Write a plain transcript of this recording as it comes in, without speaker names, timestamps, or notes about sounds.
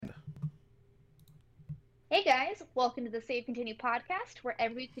Hey guys, welcome to the Save Continue podcast, where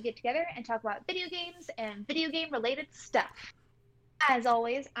every week we get together and talk about video games and video game related stuff. As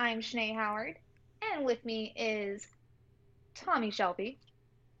always, I'm Shanae Howard, and with me is Tommy Shelby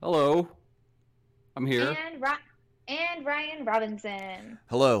Hello, I'm here. and Ryan Robinson.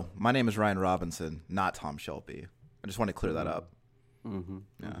 Hello, my name is Ryan Robinson, not Tom Shelby. I just want to clear that Mm-hmm. up. Mm-hmm.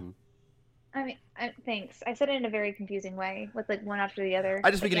 Yeah. Thanks. I said it in a very confusing way, with like one after the other.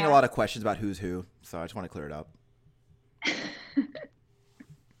 I just but been getting a lot of questions about who's who, so I just want to clear it up.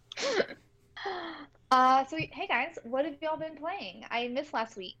 Hey guys, what have y'all been playing? I missed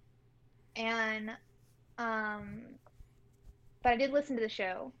last week, and um, but I did listen to the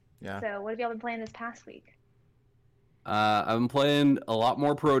show. Yeah. So, what have y'all been playing this past week? I've been playing a lot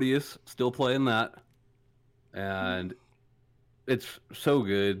more Proteus. Still playing that, and it's so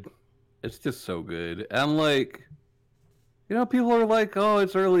good. It's just so good. And people are like, "Oh,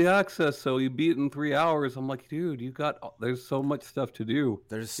 it's early access, so you beat it in 3 hours." I'm like, dude, there's so much stuff to do.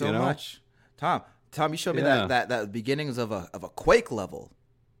 There's so you know? much. Tom, you showed me Yeah. that beginnings of a Quake level,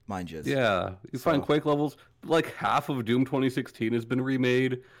 mind you. Yeah, you find Quake levels. Like half of Doom 2016 has been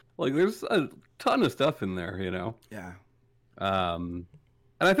remade. Like, there's a ton of stuff in there. Yeah. And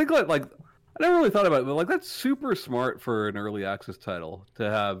I think like I never really thought about it, but like that's super smart for an early access title to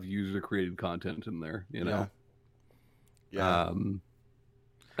have user created content in there. Yeah.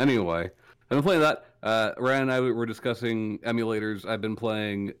 Anyway, I've been playing that. Ryan and I were discussing emulators. I've been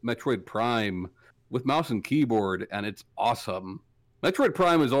playing Metroid Prime with mouse and keyboard, and it's awesome. Metroid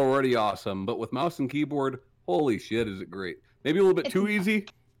Prime is already awesome, but with mouse and keyboard, holy shit, is it great? Maybe a little bit too easy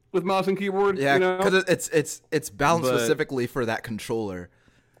with mouse and keyboard. Yeah, because it's balanced specifically for that controller.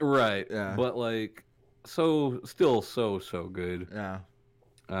 Right. Yeah. But like, still so good. Yeah.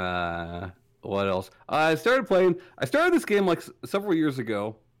 What else? I started this game like several years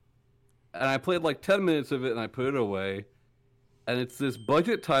ago, and I played like 10 minutes of it and I put it away. And it's this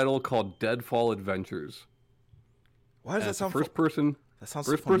budget title called Deadfall Adventures. Why does that sound first person? That sounds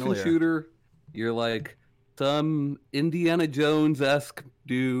first familiar. person shooter. You're like some Indiana Jones-esque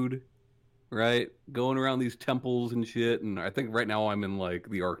dude, right? Going around these temples and shit. And I think right now I'm in like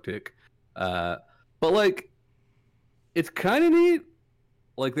the Arctic. But like, it's kind of neat.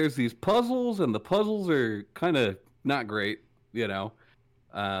 Like, there's these puzzles, and the puzzles are kind of not great,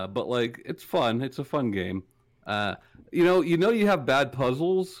 but like, it's fun. It's a fun game. You have bad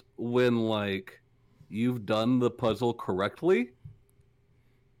puzzles when like you've done the puzzle correctly,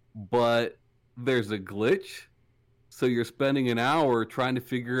 but there's a glitch, so you're spending an hour trying to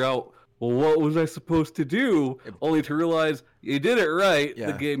figure out, well, what was I supposed to do? Only to realize you did it right.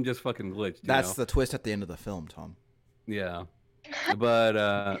 Yeah. The game just fucking glitched. That's the twist at the end of the film, Tom. Yeah. But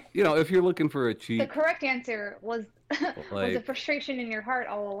if you're looking for a cheat, The correct answer was was a frustration in your heart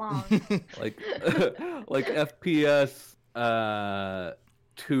all along. like FPS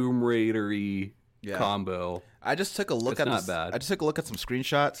Tomb Raider-y combo. I just took a look It's at not bad. I just took a look at some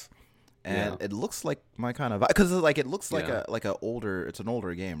screenshots, and it looks like my kind of, because like it looks like it's an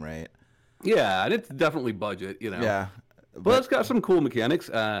older game, right? Yeah, and it's definitely budget, Yeah. But it's got some cool mechanics,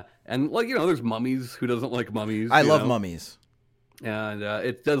 and like there's mummies. Who doesn't like mummies? I love mummies. And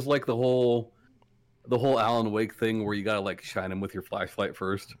it does like the whole Alan Wake thing where you gotta like shine them with your flashlight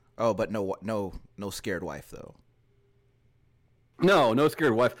first. Oh, but no scared wife though. No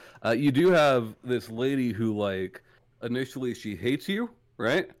scared wife. You do have this lady who like initially she hates you,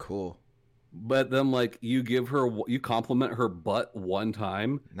 right? Cool. But then like you compliment her butt one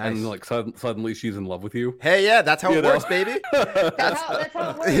time, Nice. and like suddenly she's in love with you. Hey, yeah, that's how it works, baby. That's how it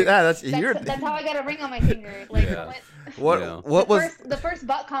works. Yeah, that's how I got a ring on my finger. Like, Yeah. What was the first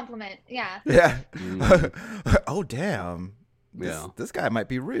butt compliment? Yeah. Yeah. Mm. Oh, damn. Yeah. This guy might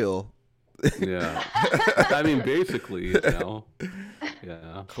be real. Yeah. I mean, basically,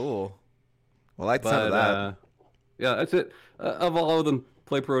 Yeah. Cool. Well, I like the sound of that. Yeah, that's it. Of all of them,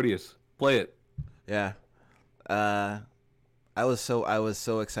 play Proteus. Play it. Yeah. I was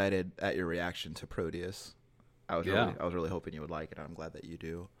so excited at your reaction to Proteus. I was really hoping you would like it. I'm glad that you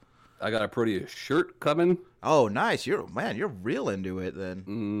do. I got a Proteus shirt coming. Oh, nice. You're real into it then.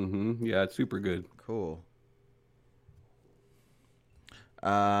 Mm-hmm. Yeah, it's super good. Cool.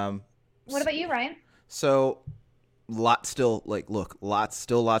 What about you, Ryan? So, lots of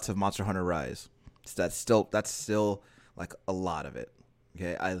Monster Hunter Rise. So that's still like a lot of it.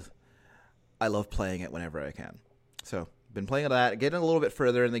 Okay, I love playing it whenever I can. So, been playing that, getting a little bit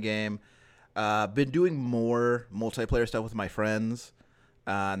further in the game. Been doing more multiplayer stuff with my friends,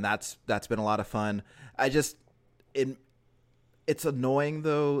 and that's been a lot of fun. It's annoying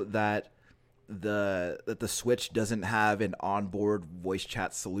though that the Switch doesn't have an onboard voice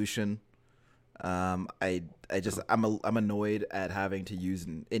chat solution. I'm annoyed at having to use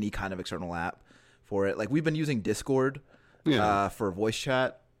any kind of external app for it. Like we've been using Discord for voice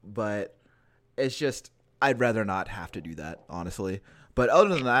chat, but it's just I'd rather not have to do that, honestly. But other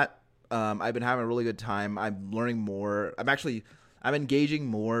than that, I've been having a really good time. I'm learning more. I'm engaging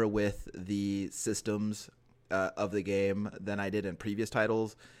more with the systems of the game than I did in previous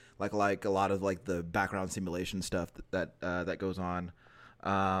titles. Like a lot of like the background simulation stuff that goes on.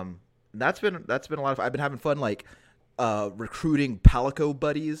 That's been a lot of. I've been having fun like recruiting Palico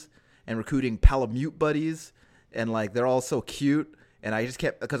buddies and recruiting Palamute buddies, and like they're all so cute. And I just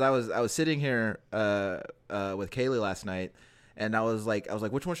kept because I was sitting here with Kaylee last night, and I was like,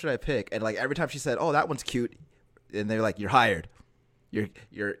 which one should I pick? And like every time she said, "Oh, that one's cute," and they're like, "You're hired. You're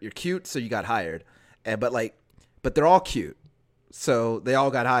cute, so you got hired." But they're all cute, so they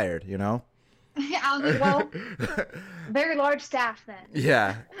all got hired. You know. I was like, well, very large staff then.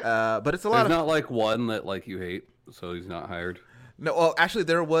 Yeah, but it's a lot. There's not like one that like you hate, so he's not hired. No, well, actually,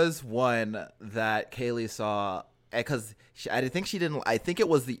 there was one that Kaylee saw because I think it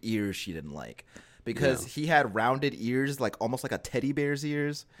was the ears she didn't like because he had rounded ears, like almost like a teddy bear's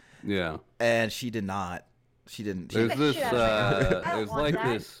ears. Yeah, and she did not. She didn't. There's this. There's like that.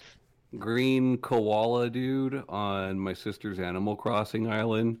 this green koala dude on my sister's Animal Crossing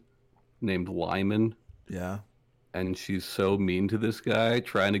island named Lyman. Yeah. And she's so mean to this guy,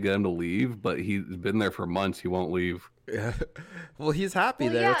 trying to get him to leave, but he's been there for months. He won't leave. Yeah. Well, he's happy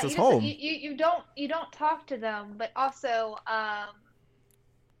there. Yeah, it's his home. You don't talk to them, but also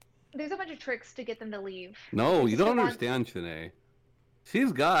there's a bunch of tricks to get them to leave. No, you don't understand, Shanae.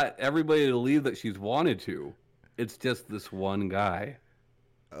 She's got everybody to leave that she's wanted to. It's just this one guy.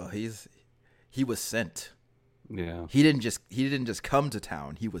 Oh, he was sent. Yeah. He didn't just come to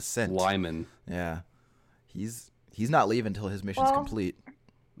town. He was sent. Lyman. Yeah. He's not leaving until his mission's complete.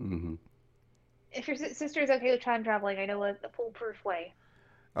 Mm-hmm. If your sister is okay with time traveling, I know the foolproof way.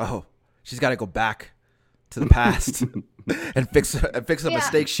 Oh, she's got to go back to the past and fix a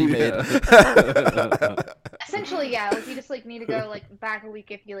mistake she made. Essentially, yeah. Like you just like need to go like back a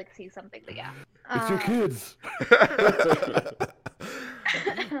week if you like see something. But yeah, it's your kids.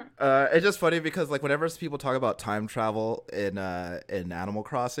 It's just funny because like whenever people talk about time travel in Animal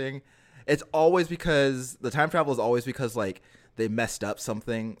Crossing, it's always because the time travel is always because like they messed up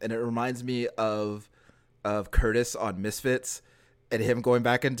something, and it reminds me of Curtis on Misfits and him going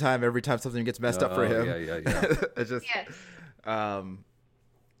back in time every time something gets messed up for him. Yeah. It's just yes.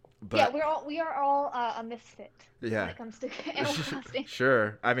 But yeah, we are all a misfit when yeah, it comes to Animal Crossing.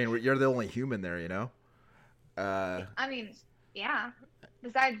 sure. I mean, you're the only human there, you know. I mean, yeah.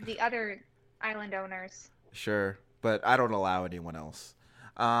 Besides the other island owners. Sure, but I don't allow anyone else.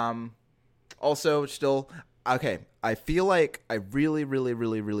 Also, still, okay, I feel like I really, really,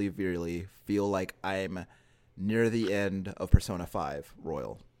 really, really, really feel like I'm near the end of Persona 5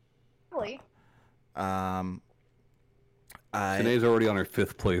 Royal. Really? Shanae's already on her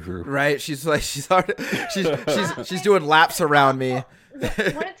 5th playthrough. Right? She's doing laps around me.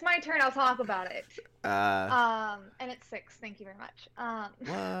 When it's my turn, I'll talk about it. And it's 6. Thank you very much.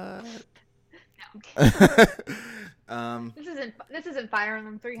 What? No. This isn't Fire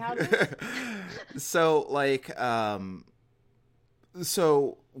Emblem Three Houses. So like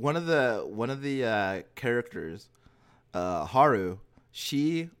so one of the characters, Haru,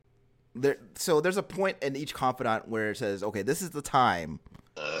 there's a point in each confidant where it says, okay, this is the time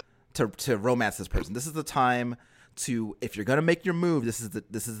to romance this person. This is the time to, if you're gonna make your move, this is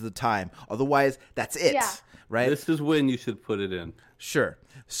the time. Otherwise, that's it. Yeah. Right? This is when you should put it in. Sure.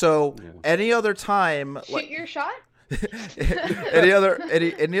 So any other time, shoot your shot.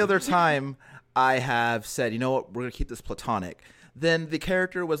 any other time, I have said, you know what, we're gonna keep this platonic. Then the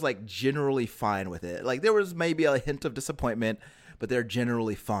character was like generally fine with it. Like there was maybe a hint of disappointment, but they're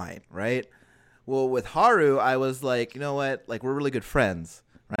generally fine, right? Well, with Haru, I was like, you know what, like we're really good friends,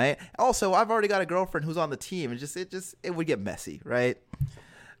 right? Also, I've already got a girlfriend who's on the team, and it would get messy, right?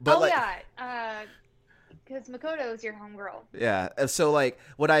 But because Makoto is your homegirl. Yeah. So like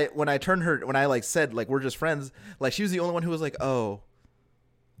when I turned her, when I like said like we're just friends, like she was the only one who was like, oh,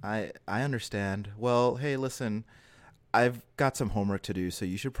 I understand. Well, hey, listen, I've got some homework to do, so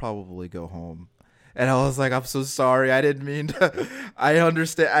you should probably go home. And I was like, I'm so sorry. I didn't mean to. I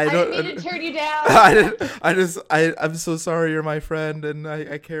understand. I didn't mean to turn you down. I'm so sorry. You're my friend, and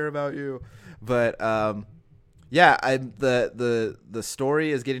I care about you. But yeah, the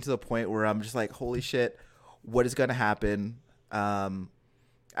story is getting to the point where I'm just like, holy shit, what is gonna happen? I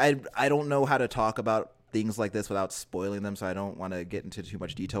don't know how to talk about things like this without spoiling them, so I don't want to get into too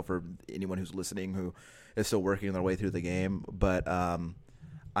much detail for anyone who's listening who is still working their way through the game. But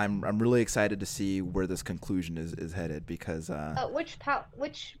I'm really excited to see where this conclusion is headed because Which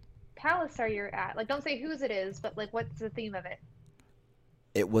palace are you at? Like, don't say whose it is, but like, what's the theme of it?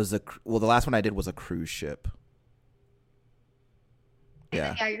 it was the last one I did was a cruise ship.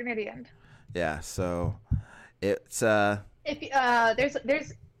 Yeah. Yeah, you're near the end. Yeah, so it's If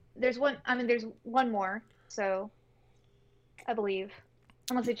there's one. I mean, there's one more. So, I believe,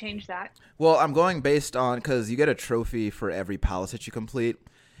 unless they change that. well, I'm going based on because you get a trophy for every palace that you complete,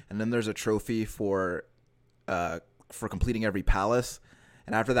 and then there's a trophy for completing every palace.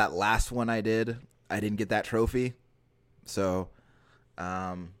 And after that last one I didn't get that trophy, so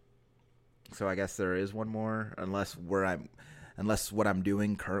so I guess there is one more, unless what I'm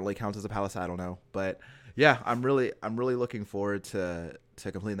doing currently counts as a palace. I don't know, but yeah, I'm really looking forward to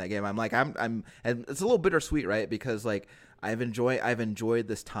completing that game. I'm and it's a little bittersweet, right? Because like I've enjoyed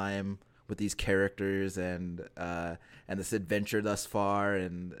this time with these characters and this adventure thus far,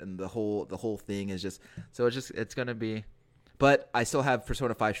 and the whole thing is just so it's gonna be. But I still have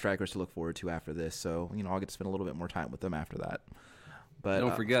Persona 5 Strikers to look forward to after this, so I'll get to spend a little bit more time with them after that. But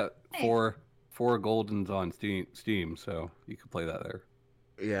Don't forget, four Goldens on Steam, so you can play that there.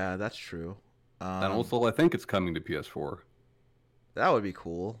 yeah, that's true. And also, I think it's coming to PS4. That would be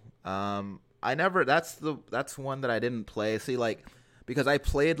cool. I never. That's one that I didn't play. See, like, because I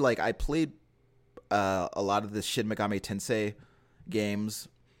played a lot of the Shin Megami Tensei games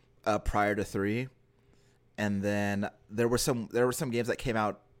prior to 3, and then there were some games that came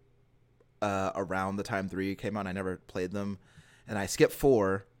out around the time 3 came out. And I never played them, and I skipped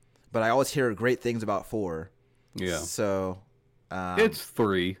 4, but I always hear great things about 4. Yeah. So It's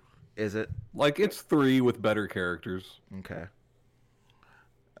 3. Is it? Like, it's 3 with better characters. Okay.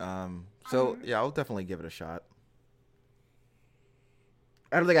 So yeah, I'll definitely give it a shot.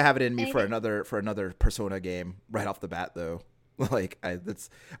 I don't think I have it in me for another Persona game right off the bat, though. Like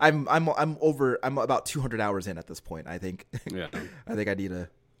I'm about 200 hours in at this point. I think. Yeah. I think I need a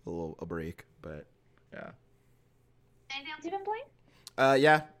break, but yeah. Anything else you've been playing?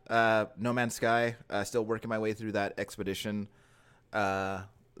 Yeah. No Man's Sky. Still working my way through that expedition. That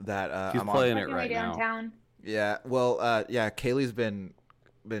She's I'm playing Working it right now. downtown. Yeah. Well. Yeah. Kaylee's been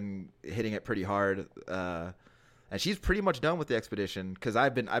hitting it pretty hard. And she's pretty much done with the expedition because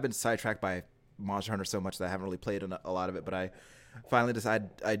I've been sidetracked by Monster Hunter so much that I haven't really played a lot of it. But I finally decided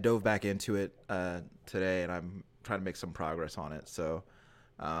I dove back into it today, and I'm trying to make some progress on it. So,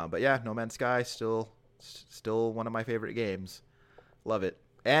 but yeah, No Man's Sky still one of my favorite games. Love it.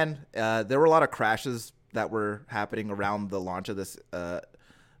 And there were a lot of crashes that were happening around the launch of this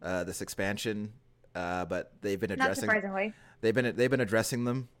expansion, but they've been addressing. Not surprisingly. They've been addressing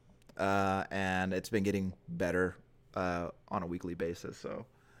them, and it's been getting better on a weekly basis. So,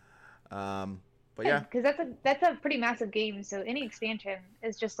 but yeah, because that's a pretty massive game. So any expansion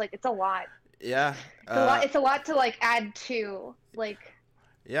is just like it's a lot. Yeah, It's a lot to like add to like.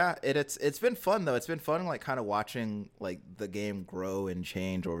 Yeah, it's been fun though. It's been fun like kind of watching like the game grow and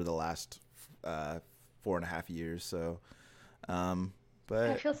change over the last 4.5 years. So, but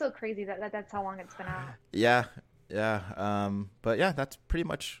I feel so crazy that that's how long it's been out. Yeah. But yeah, that's pretty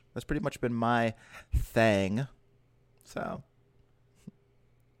much been my thing. So,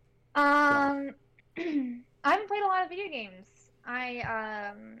 I haven't played a lot of video games. Part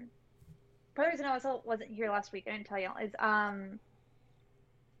of the reason I wasn't here last week, I didn't tell you, is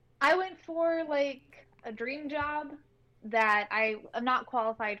I went for like a dream job that I am not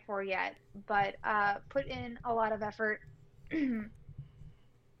qualified for yet, but put in a lot of effort, learned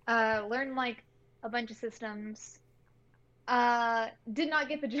like a bunch of systems. Did not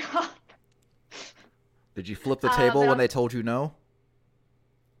get the job. Did you flip the table when they told you no?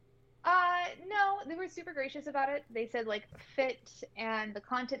 No, they were super gracious about it. They said like fit and the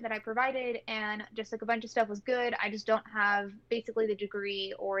content that I provided and just like a bunch of stuff was good. I just don't have basically the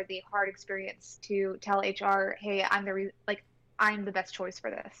degree or the hard experience to tell HR, hey, I'm the best choice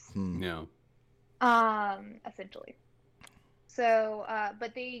for this. Yeah. Essentially. So,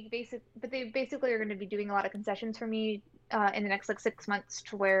 but they basically are going to be doing a lot of concessions for me in the next like 6 months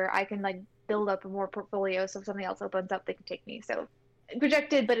to where I can like build up a more portfolio. So if something else opens up, they can take me. So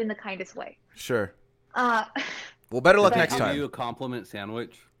rejected, but in the kindest way. Sure. Well, better luck but next Give time. you a compliment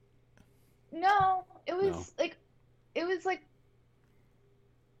sandwich. No, it was like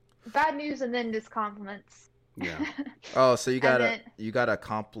bad news and then just compliments. Yeah. Oh, so you got then- a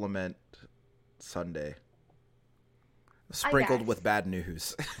compliment Sunday sprinkled guess. with bad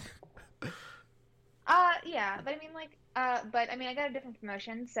news. Yeah, but I mean like but I mean I got a different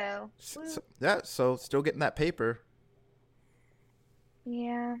promotion, so So still getting that paper.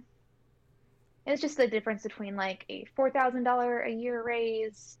 yeah. It's just the difference between like a $4,000 a year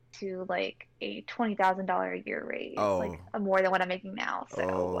raise to like a $20,000 a year raise, Oh, like more than what I'm making now.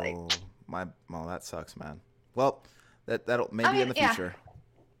 So like, oh, well, that sucks, man. Well, that'll I maybe in mean, the yeah, future.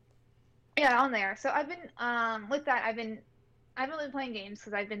 yeah, on there. So I've been with that I haven't been playing games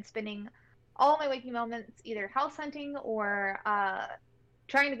because I've been spending all my waking moments either house hunting or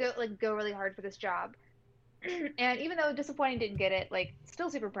trying to go really hard for this job. And even though disappointing didn't get it, like still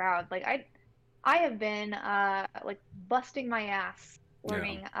super proud. Like I have been like busting my ass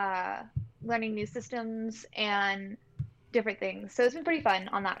Yeah. learning new systems and different things. So it's been pretty fun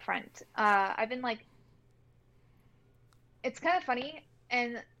on that front. I've been like it's kind of funny,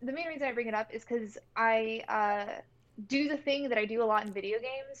 and the main reason I bring it up is because I do the thing that I do a lot in video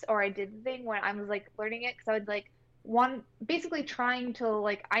games, or I did the thing when I was like learning it because I would like one basically trying to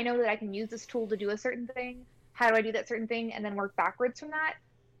like I know that I can use this tool to do a certain thing. How do I do that certain thing, and then work backwards from that?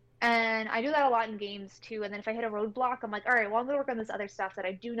 And I do that a lot in games too. And then if I hit a roadblock, I'm like, all right, well, I'm gonna work on this other stuff that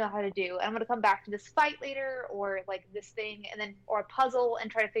I do know how to do, and I'm gonna come back to this fight later, or like this thing, and then or a puzzle,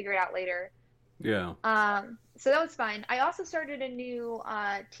 and try to figure it out later. Yeah. So that was fun. I also started a new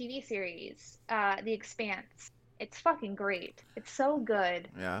TV series, The Expanse. It's fucking great. It's so good.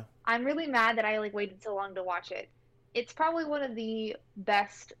 Yeah. I'm really mad that I like waited so long to watch it. It's probably one of the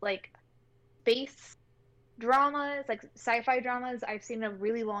best like space dramas, like sci-fi dramas I've seen in a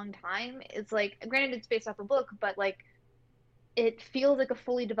really long time. It's like granted it's based off a book, but like it feels like a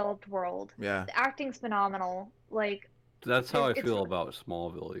fully developed world. Yeah. The acting's phenomenal. Like That's how I it's feel about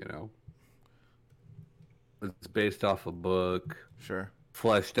Smallville, you know? It's based off a book, Sure.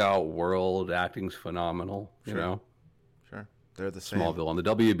 fleshed out world, acting's phenomenal, you Sure. know? Sure. They're the same. Smallville on the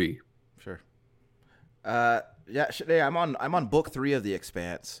WB. Sure. Yeah. Today I'm on book 3 of The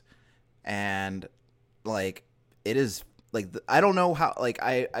Expanse, and like it is like I don't know how like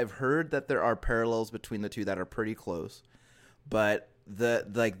I've heard that there are parallels between the two that are pretty close, but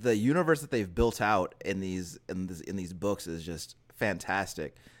the universe that they've built out in these books is just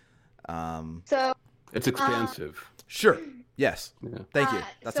fantastic. so It's expansive. Sure. Yes. Yeah. Thank you.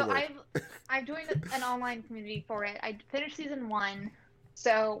 That's so a word. I've joined an online community for it. I finished season 1.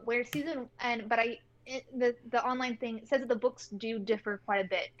 So where the online thing says that the books do differ quite a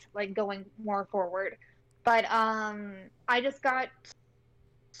bit, like going more forward. But I just got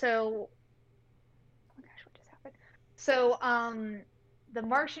oh my gosh, what just happened? So the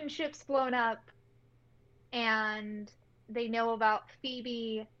Martian ship's blown up, and they know about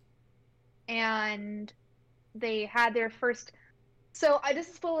Phoebe, and they had their first. So I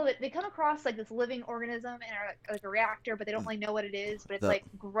just spoil it. They come across like this living organism in like a reactor, but they don't really know what it is. But it's like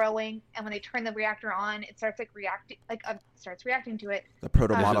growing, and when they turn the reactor on, it starts like reacting, starts reacting to it. The Is it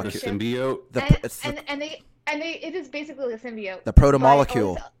proto-molecule. the symbiote? And it is basically a symbiote. The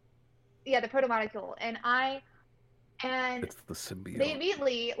proto-molecule. Yeah, the proto-molecule, and It's the symbiote. they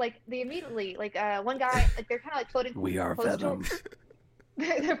immediately one guy like they're kind of like floating. We are close to Venom.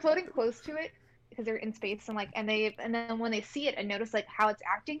 it. They're floating close to it because they're in space, and then when they see it and notice like how it's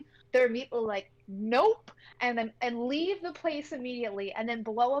acting, they're immediately like nope, and leave the place immediately, and then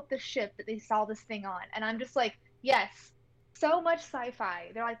blow up the ship that they saw this thing on. And I'm just like, yes, so much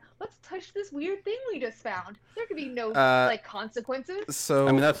sci-fi. They're like, let's touch this weird thing we just found. There could be no like consequences. So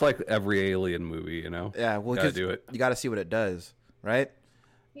I mean, that's like every alien movie, you know? yeah, well, Gotta 'cause do it. you got to see what it does, right?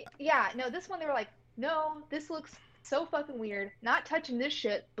 Yeah, no, this one they were like, no, this looks so fucking weird. Not touching this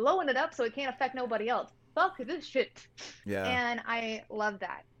shit, blowing it up so it can't affect nobody else. Fuck this shit. Yeah. And I love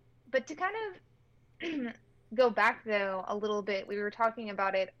that. But to kind of go back though a little bit, we were talking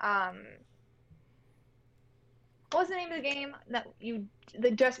about it. What was the name of the game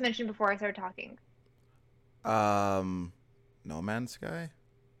that just mentioned before I started talking? No Man's Sky.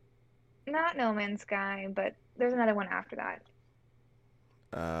 Not No Man's Sky, but there's another one after that.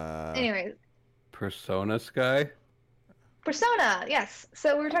 Anyways, Persona Sky? Persona, yes.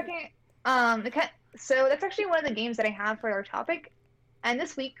 So we were talking. So that's actually one of the games that I have for our topic, and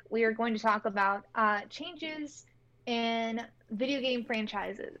this week we are going to talk about changes in video game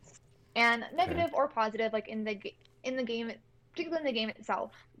franchises, and negative or positive, like in the game, particularly in the game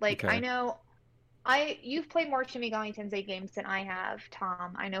itself. Like Okay. I know, you've played more Shin Megami Tensei games than I have,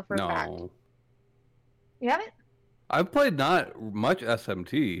 Tom. I know for a fact. No. You haven't? I've played not much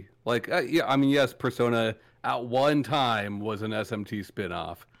SMT. Like, yeah, I mean, yes, Persona at one time was an SMT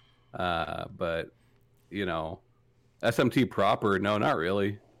spin-off. But, you know, SMT proper, no, not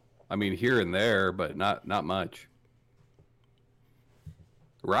really. I mean, here and there, but not much.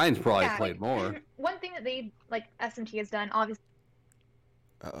 Ryan's probably Yeah, played more. One thing that they like SMT has done, obviously,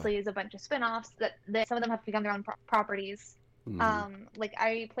 Uh-oh. is a bunch of spin-offs that some of them have become their own properties. Like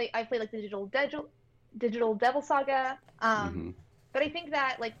I play like the Digital Devil Saga. But I think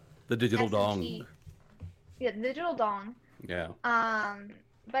that like The Digital SMT, Dong. yeah, Digital Dawn. Yeah.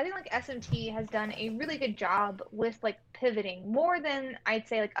 But I think like SMT has done a really good job with like pivoting more than I'd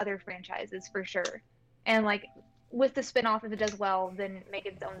say like other franchises for sure. And like with the spin-off, if it does well, then make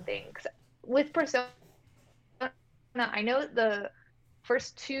its own thing. 'Cause with Persona, I know the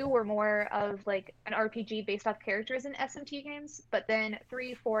first two were more of like an RPG based off characters in SMT games, but then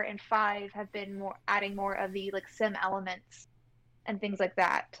 3, 4, and 5 have been more adding more of the like sim elements and things like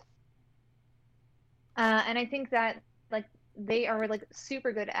that. And I think that like they are like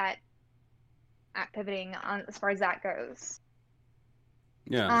super good at pivoting on as far as that goes.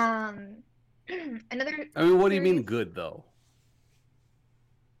 Yeah. Another I mean, what do you mean series- good though?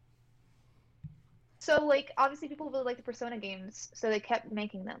 So like obviously people really like the Persona games, so they kept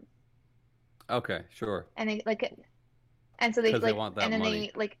making them. Okay, sure. And they like and so they 'Cause they like want that and then money.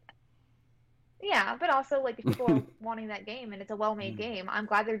 they like yeah, but also like if people are wanting that game and it's a well-made game, I'm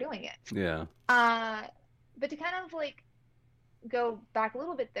glad they're doing it. Yeah. But to kind of like go back a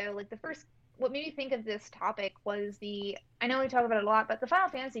little bit though, like the first what made me think of this topic was I know we talk about it a lot, but the Final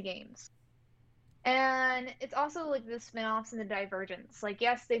Fantasy games. And it's also like the spin-offs and the divergence. Like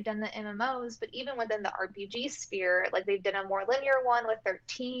yes, they've done the MMOs, but even within the RPG sphere, like they've done a more linear one with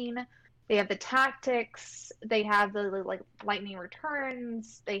 13. They have the tactics, they have the like lightning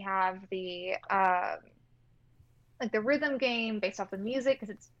returns, they have the like the rhythm game based off the music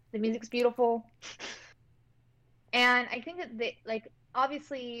because the music's beautiful. And I think that they like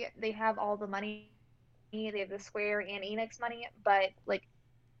obviously they have all the money, they have the Square and Enix money, but like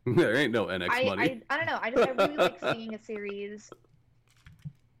There ain't no NX money. I don't know. I really like seeing a series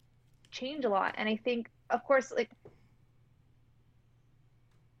change a lot, and I think of course like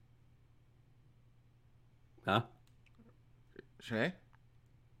Huh? Shanae?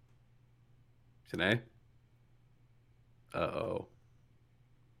 Shanae? Uh-oh.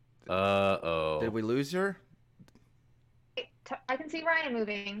 Uh-oh. Did we lose her? I can see Ryan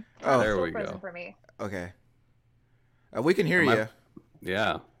moving. Oh. There Still we frozen go. for me. Okay. We can hear you.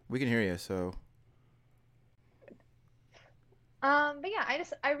 Yeah. We can hear you, so. But yeah,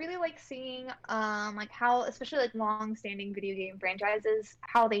 I really like seeing like how especially like long-standing video game franchises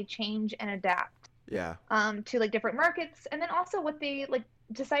how they change and adapt Yeah. to like different markets and then also what they like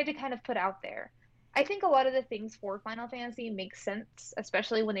decide to kind of put out there. I think a lot of the things for Final Fantasy make sense,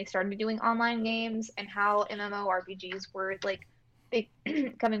 especially when they started doing online games and how MMORPGs were like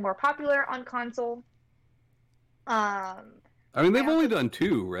becoming more popular on console. I mean, they've I only also- done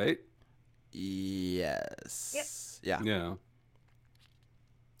 2, right? Yes. Yeah. Yeah.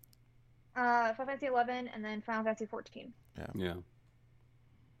 Final Fantasy 11 and then Final Fantasy 14. Yeah.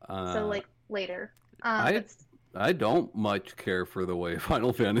 So like later. I It's- I don't much care for the way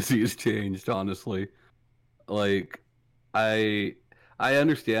Final Fantasy has changed, honestly. Like, I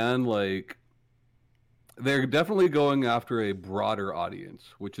understand, like, they're definitely going after a broader audience,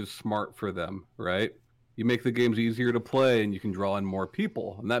 which is smart for them, right? You make the games easier to play and you can draw in more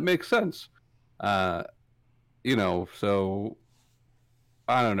people, and that makes sense. You know, so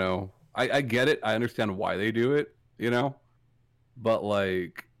I don't know. I get it. I understand why they do it, you know? But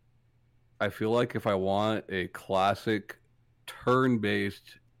like I feel like if I want a classic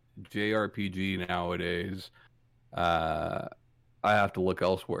turn-based JRPG nowadays, I have to look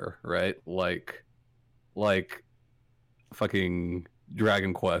elsewhere, right? Like fucking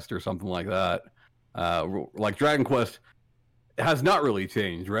Dragon Quest or something like that. Like Dragon Quest has not really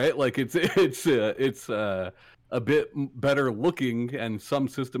changed, right? Like it's a bit better looking, and some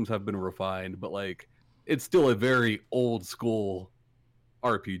systems have been refined, but like it's still a very old school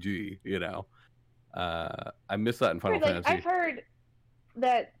RPG, you know. I miss that in Final like, Fantasy. I've heard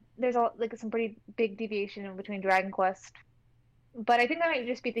that there's like some pretty big deviation in between Dragon Quest, but I think I might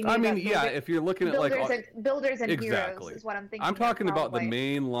just be thinking. I mean, about yeah, if you're looking at like builders and exactly. heroes is what I'm thinking. I'm talking about the probably.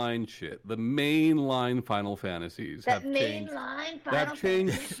 mainline shit, the mainline Final Fantasies That have changed. mainline That have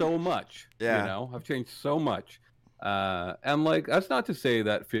changed so much. Yeah. You know, have changed so much. And like that's not to say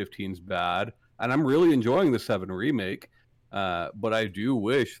that 15's bad, and I'm really enjoying the 7 remake. But I do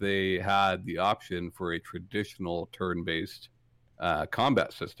wish they had the option for a traditional turn-based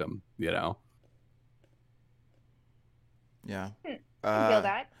combat system. You know. Yeah. I feel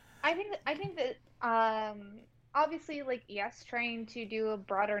that. I think that obviously like yes, trying to do a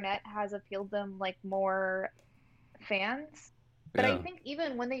broader net has appealed them like more fans. But Yeah. I think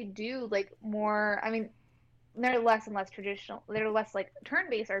even when they do like more, I mean, they're less and less traditional. They're less like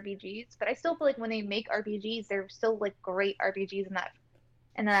turn-based RPGs, but I still feel like when they make RPGs, they're still like great RPGs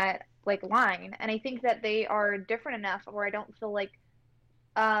in that like line, and I think that they are different enough where I don't feel like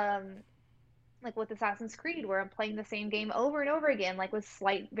with Assassin's Creed where I'm playing the same game over and over again, like with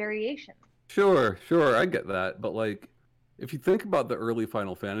slight variations. Sure, I get that. But like, if you think about the early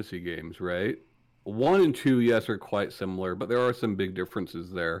Final Fantasy games, right? 1 and 2, yes, are quite similar, but there are some big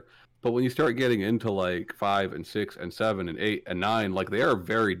differences there. But when you start getting into like 5 and 6 and 7 and 8 and 9, like they are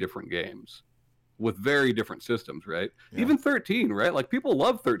very different games with very different systems, right? Yeah. Even 13, right? Like people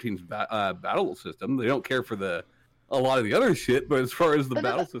love 13's battle system. They don't care for a lot of the other shit, but as far as the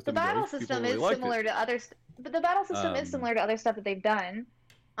battle system the battle goes, system really is like similar it. to other but the battle system is similar to other stuff that they've done.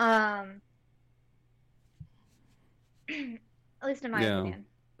 At least in my opinion.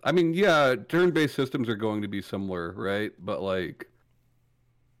 I mean, yeah, turn-based systems are going to be similar, right? But like,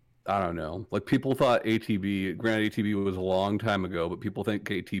 I don't know. Like people thought ATB, granted ATB was a long time ago, but people think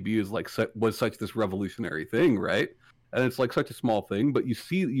ATB is like was such this revolutionary thing, right? And it's like such a small thing, but you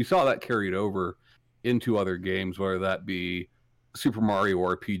saw that carried over into other games, whether that be Super Mario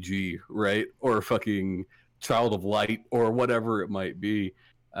RPG, right? Or fucking Child of Light or whatever it might be.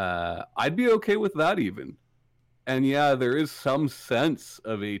 I'd be okay with that even. And yeah, there is some sense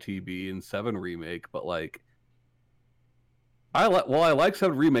of ATB in 7 Remake, but like, I like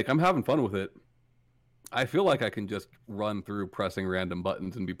 7 Remake. I'm having fun with it. I feel like I can just run through pressing random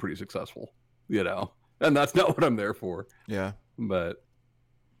buttons and be pretty successful, you know? And that's not what I'm there for. Yeah. But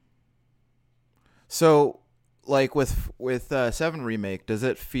so, like with 7 Remake, does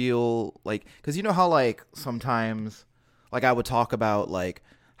it feel like, because you know how like sometimes, like I would talk about like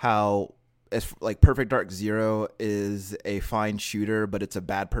how it's like Perfect Dark Zero is a fine shooter, but it's a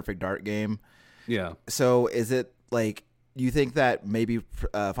bad Perfect Dark game. yeah. So is it like, do you think that maybe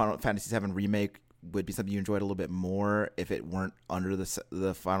Final Fantasy VII Remake would be something you enjoyed a little bit more if it weren't under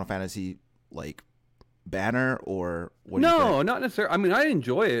the Final Fantasy like banner, or what? No, not necessarily. I mean, I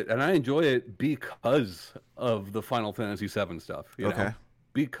enjoy it, and I enjoy it because of the Final Fantasy VII stuff. You know?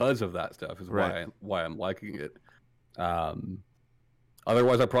 Because of that stuff is Right. why I'm liking it.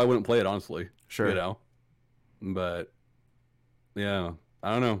 Otherwise, I probably wouldn't play it, honestly. Sure. You know, but yeah,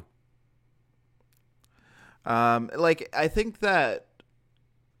 I don't know. Like I think that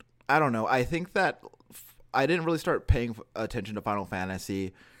I don't know. I think that I didn't really start paying attention to Final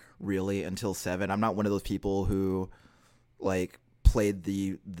Fantasy really until 7. I'm not one of those people who like played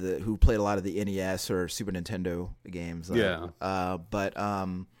who played a lot of the NES or Super Nintendo games. Yeah. But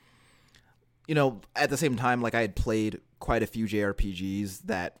you know, at the same time, like I had played quite a few JRPGs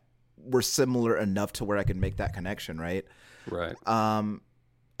that were similar enough to where I could make that connection, right? Right.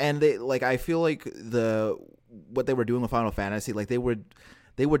 And they like I feel like what they were doing with Final Fantasy, like they would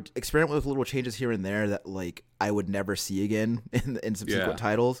experiment with little changes here and there that like I would never see again in subsequent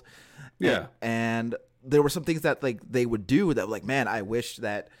titles. Yeah. And there were some things that like they would do that like, man, I wish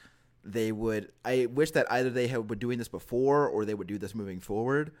that either they were doing this before or they would do this moving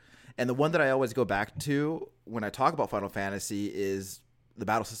forward. And the one that I always go back to when I talk about Final Fantasy is the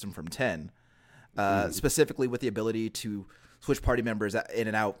battle system from 10, specifically with the ability to switch party members in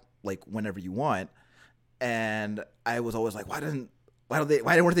and out like whenever you want. And I was always like, why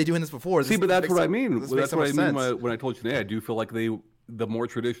weren't they doing this before? See, but that's what I mean. That's what I mean when I told you today. I do feel like the more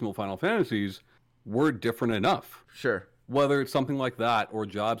traditional Final Fantasies were different enough. Sure. Whether it's something like that, or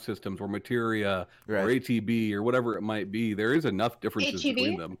job systems, or materia, or ATB, or whatever it might be, there is enough differences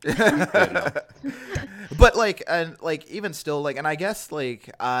between them. But like, and like, even still, like, and I guess like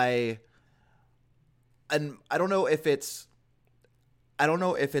I don't know if it's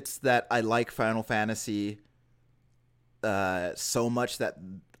that I like Final Fantasy so much that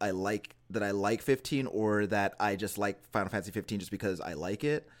I like 15, or that I just like Final Fantasy 15 just because I like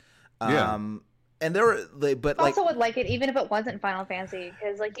it. And there were, but I like, also would like it even if it wasn't Final Fantasy,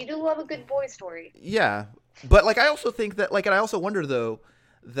 because like you do love a good boy story. Yeah, but like I also think that like, and I also wonder though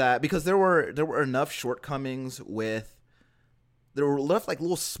that because there were enough shortcomings with, there were left like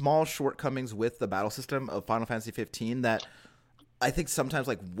little small shortcomings with the battle system of Final Fantasy 15 that I think sometimes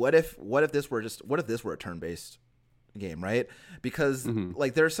like what if this were a turn-based game, right? Because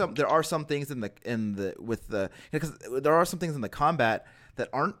like there are some things because there are some things in the combat that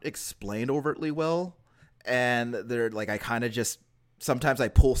aren't explained overtly well, and they're like I kind of just sometimes I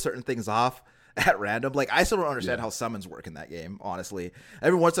pull certain things off at random. Like I still don't understand how summons work in that game, honestly.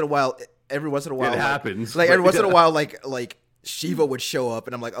 Every once in a while it happens. Like every once in a while, like Shiva would show up,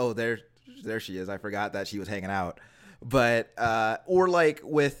 and I'm like, oh, there she is. I forgot that she was hanging out. But or like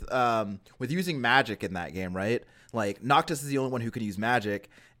with using magic in that game, right? Like Noctis is the only one who can use magic,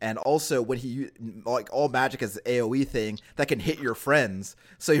 and also when he like all magic is AoE thing that can hit your friends,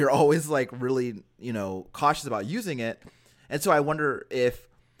 so you're always like really cautious about using it. And so I wonder if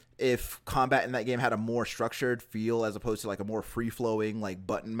if combat in that game had a more structured feel as opposed to like a more free flowing, like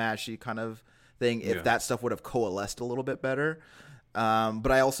button mashy kind of thing, if that stuff would have coalesced a little bit better.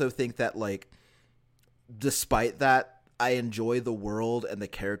 But I also think that, like, despite that, I enjoy the world and the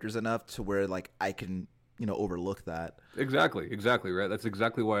characters enough to where, like, I can, overlook that. Exactly, right. That's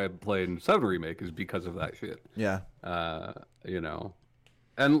exactly why I played 7 Remake, is because of that shit. Yeah.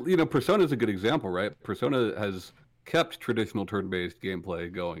 And Persona is a good example, right? Persona has kept traditional turn-based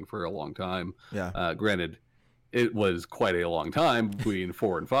gameplay going for a long time. Yeah. Granted, it was quite a long time between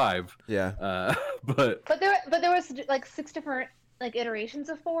 4 and 5. Yeah. But there was like 6 different like iterations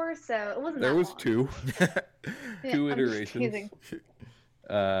of 4, so it wasn't. There that was long. 2. Yeah, 2 I'm just iterations. teasing.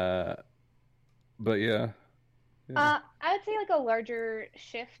 But yeah. I would say like a larger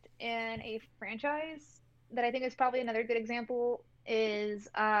shift in a franchise that I think is probably another good example is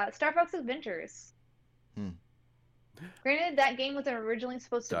Star Fox Adventures. Granted, that game was originally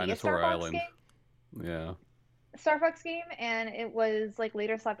supposed to be a Star Fox game. Yeah. Star Fox game, and it was like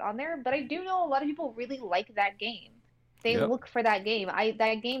later slapped on there. But I do know a lot of people really like that game. They look for that game.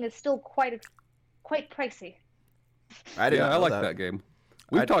 That game is still quite pricey. I like that game.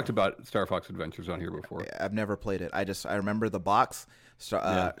 We've talked about Star Fox Adventures on here before. I've never played it. I remember the box.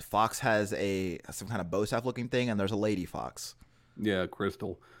 Fox has some kind of bow staff looking thing, and there's a lady fox. Yeah,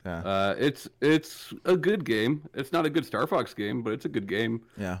 Crystal. Yeah. It's a good game. It's not a good Star Fox game, but it's a good game.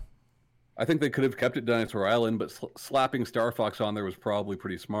 Yeah. I think they could have kept it Dinosaur Island, but slapping Star Fox on there was probably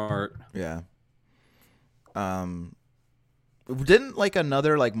pretty smart. Yeah. Didn't like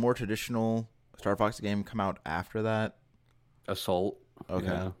another like more traditional Star Fox game come out after that? Assault. Okay.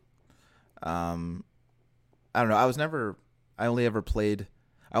 Yeah. I don't know. I only played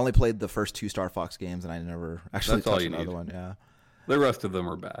the first 2 Star Fox games, and I never actually touched another one. Yeah. The rest of them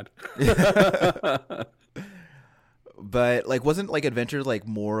are bad. But like, wasn't like Adventure like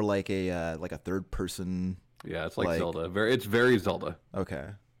more like a third person? Yeah, it's like Zelda. It's very Zelda. Okay.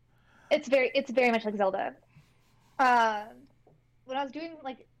 It's very much like Zelda. When I was doing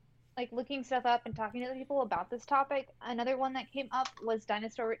like looking stuff up and talking to other people about this topic, another one that came up was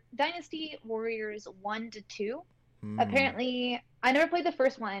Dynasty Warriors 1 to 2. Apparently, I never played the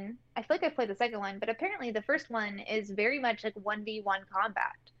first one. I feel like I played the second one, but apparently the first one is very much like 1v1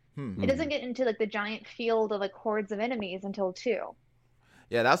 combat. It doesn't get into like the giant field of like hordes of enemies until 2.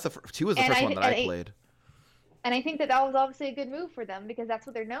 Yeah, that's 2 was the first one that I played. And I think that was obviously a good move for them because that's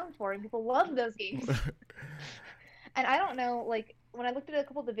what they're known for, and people love those games. And I don't know, like when I looked at a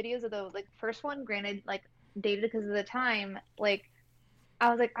couple of the videos of the like first one, granted like dated because of the time, like I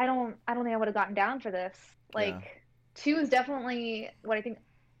was like, I don't think I would have gotten down for this. Like 2 is definitely what I think.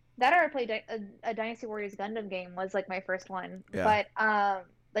 That or I played a Dynasty Warriors Gundam game was like my first one. Yeah. But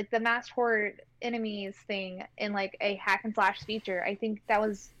like the masked horde enemies thing in like a hack and slash feature, I think that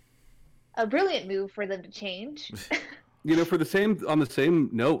was a brilliant move for them to change. On the same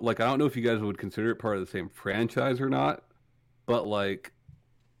note, like I don't know if you guys would consider it part of the same franchise or not, but like,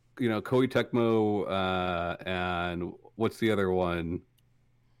 Koei Tecmo and what's the other one?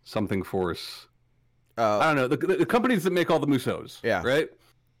 Something Force. I don't know, the companies that make all the Musos. Yeah. Right.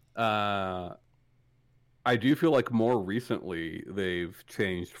 I do feel like more recently they've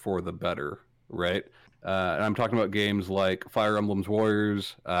changed for the better, right? And I'm talking about games like Fire Emblem's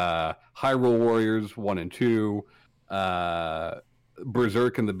Warriors, Hyrule Warriors 1 and 2,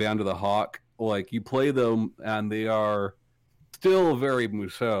 Berserk and the Band of the Hawk. Like, you play them and they are still very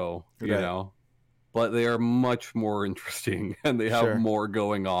Musou, but they are much more interesting and they have more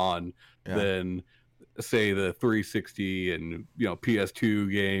going on than, say, the 360 and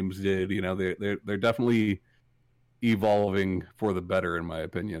PS2 games did. They're definitely evolving for the better, in my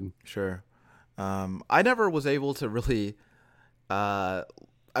opinion. Sure. I never was able to really I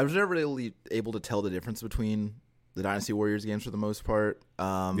was never really able to tell the difference between the Dynasty Warriors games for the most part.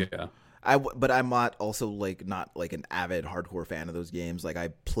 But I'm not also not an avid hardcore fan of those games. Like, I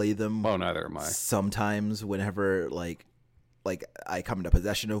play them. Oh, neither am I. Sometimes whenever like I come into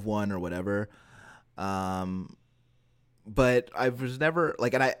possession of one or whatever. But I was never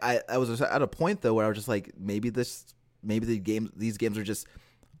like, and I was at a point though where I was just like, maybe these games are just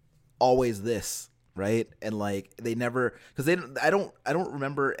always this, right? And like they never, because I don't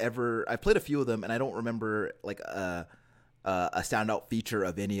remember ever. I played a few of them, and I don't remember like a standout feature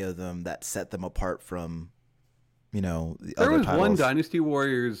of any of them that set them apart from the there other was titles. One Dynasty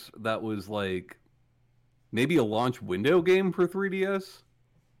Warriors that was like maybe a launch window game for 3DS,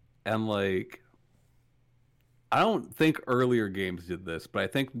 and like, I don't think earlier games did this, but I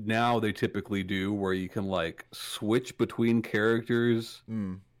think now they typically do, where you can like switch between characters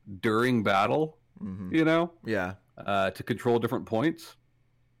during battle, Yeah. To control different points.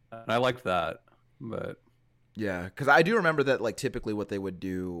 and I liked that. But Yeah, because I do remember that like typically what they would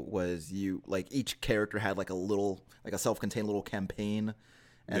do was you like each character had like a self-contained little campaign,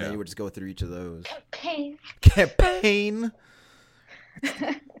 and then you would just go through each of those. Campaign.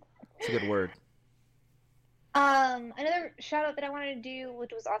 It's a good word. Another shout out that I wanted to do,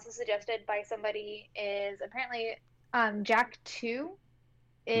 which was also suggested by somebody, is apparently Jak 2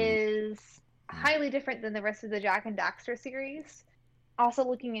 is highly different than the rest of the Jak and Daxter series. Also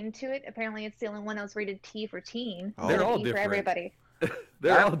looking into it, apparently it's the only one that was rated T for teen. Oh. They're all E different. for everybody.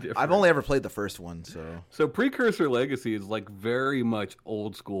 They're all different. I've only ever played the first one, so So Precursor Legacy is like very much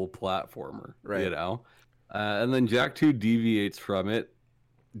old school platformer, Right. you know? And then Jak 2 deviates from it.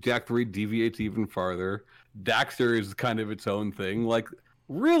 Jak 3 deviates even farther. Daxter is kind of its own thing. Like,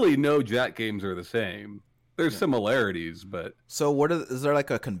 really no Jak games are the same. There's similarities, but So is there like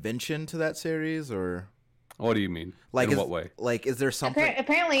a convention to that series, or what do you mean? like In is, what way? like is there something?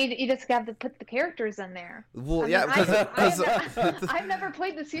 Apparently, you just have to put the characters in there. Well, I mean, yeah, because I've never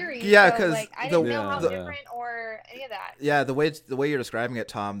played the series. Yeah, so, 'cause like, I the- didn't know how Yeah. different or any of that. yeah, the way you're describing it,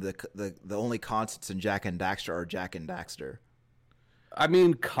 Tom, the only constants in Jak and Daxter are Jak and Daxter. I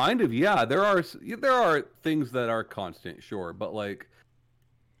mean, kind of, yeah. There are things that are constant, sure, but like,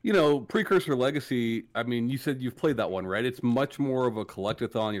 you know, Precursor Legacy. I mean, you said you've played that one, right? It's much more of a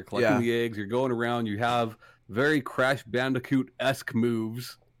collectathon. You're collecting the eggs. You're going around. You have very Crash Bandicoot-esque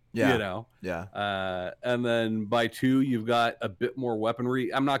moves. Yeah, You know, yeah, and then by 2, you've got a bit more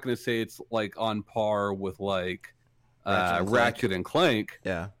weaponry. I'm not going to say it's like on par with like Ratchet and Clank,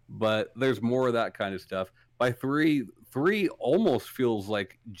 yeah. but there's more of that kind of stuff. By 3 almost feels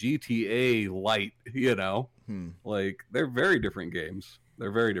like GTA light, you know? Like, they're very different games.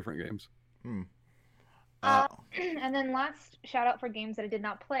 And then last shout out for games that I did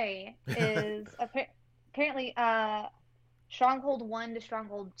not play is apparently Stronghold 1 to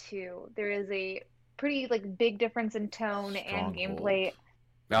Stronghold 2. There is a pretty like big difference in tone and gameplay.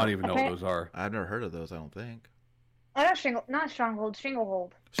 I don't even know what those are. I've never heard of those. I don't think. Oh, not Stronghold,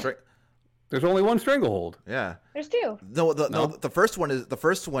 Stranglehold. There's only one Stranglehold. Yeah. There's 2. No, the first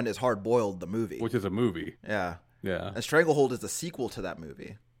one is Hard Boiled, the movie. Which is a movie. Yeah. Yeah. And Stranglehold is the sequel to that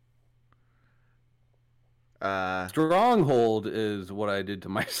movie. Stronghold is what I did to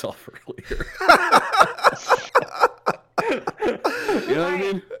myself earlier. You know what I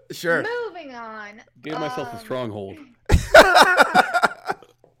mean? Sure. Moving on. Gave myself a stronghold.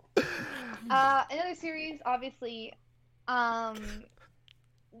 Another series, obviously, long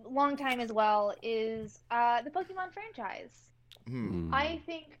time as well, is the Pokemon franchise. I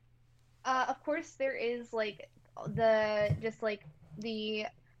think, of course, there is like I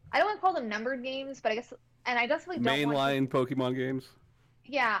don't want to call them numbered games, but I guess, and I definitely don't mainline Pokemon games.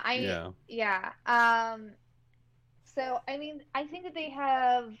 Yeah. So I mean, I think that they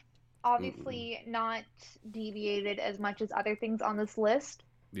have obviously not deviated as much as other things on this list.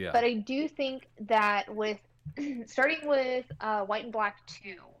 Yeah. But I do think that with starting with White and Black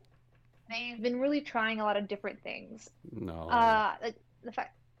 2, they've been really trying a lot of different things. No. Like the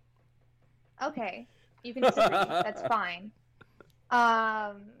fact. Okay, you can disagree. That's fine.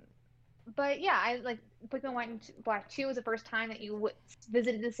 But yeah, I like Pokemon White and Black 2 was the first time that you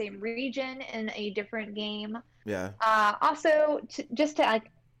visited the same region in a different game. Yeah. Also, just to like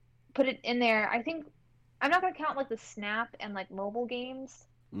put it in there, I think I'm not gonna count like the Snap and like mobile games,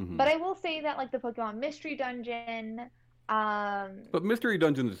 but I will say that like the Pokemon Mystery Dungeon. But Mystery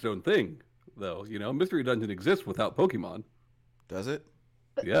Dungeon is its own thing, though. You know, Mystery Dungeon exists without Pokemon. Does it?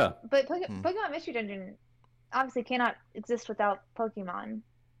 Yeah. But Pokemon Mystery Dungeon obviously cannot exist without Pokemon.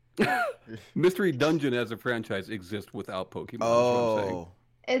 Mystery Dungeon as a franchise exists without Pokemon. Oh.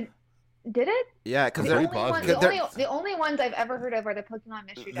 Did it? Yeah, because the only ones I've ever heard of are the Pokemon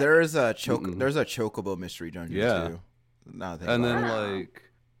Mystery Dungeon. There's a Chocobo Mystery Dungeon too. No, and then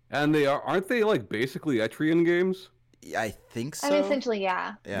and they aren't they like basically Etrian games? I think so. I mean, essentially,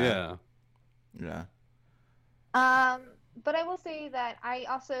 yeah. Yeah. But I will say that I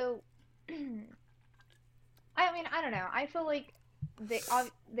also, I mean, I don't know. I feel like they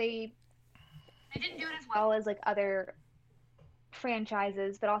didn't do it as well as like other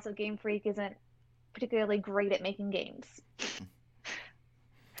franchises, but also Game Freak isn't particularly great at making games.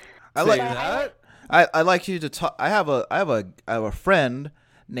 I like that. I like you to talk. I have a friend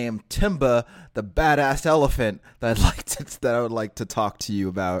named Timba, the badass elephant that I would like to talk to you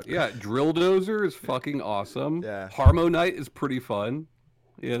about. Yeah, Drill Dozer is fucking awesome. Yeah, Harmonite is pretty fun.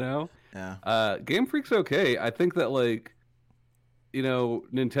 You know. Yeah. Game Freak's okay. I think that like, you know,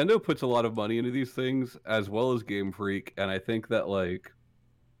 Nintendo puts a lot of money into these things as well as Game Freak, and I think that like,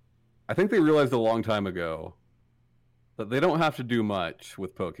 I think they realized a long time ago but they don't have to do much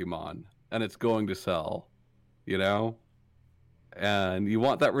with Pokemon, and it's going to sell, you know? And you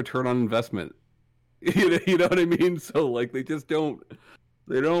want that return on investment. You know what I mean? So like they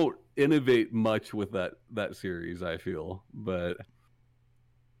don't innovate much with that series, I feel. But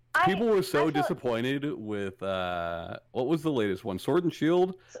people were so disappointed with what was the latest one? Sword and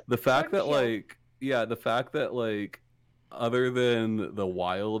Shield? The fact that like other than the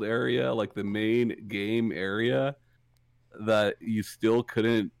wild area, like the main game area, that you still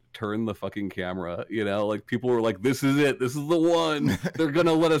couldn't turn the fucking camera, you know? Like people were like, this is it, this is the one. They're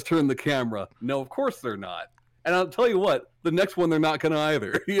gonna let us turn the camera. No, of course they're not. And I'll tell you what, the next one they're not gonna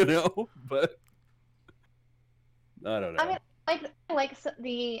either, you know? But I don't know. I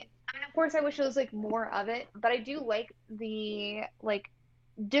mean, of course I wish there was like more of it, but I do like the like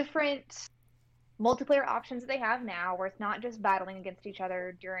different multiplayer options that they have now, where it's not just battling against each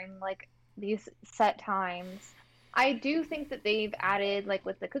other during like these set times. I do think that they've added, like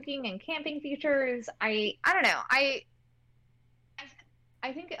with the cooking and camping features, I don't know. I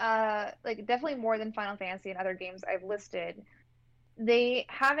think like definitely more than Final Fantasy and other games I've listed, they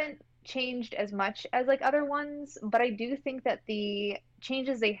haven't changed as much as like other ones, but I do think that the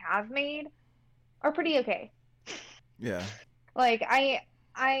changes they have made are pretty okay. Yeah. Like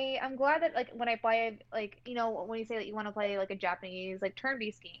I'm glad that like when I play, like, you know, when you say that you want to play like a Japanese like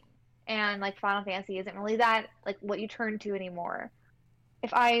turn-based game, and like Final Fantasy isn't really that like what you turn to anymore.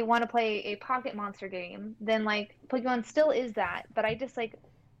 If I want to play a Pocket Monster game, then like Pokemon still is that, but I just like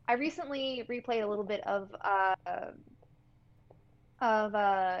I recently replayed a little bit of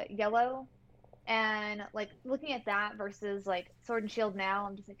Yellow, and like looking at that versus like Sword and Shield now,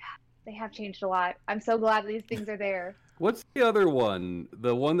 I'm just like, they have changed a lot. I'm so glad these things are there. What's the other one?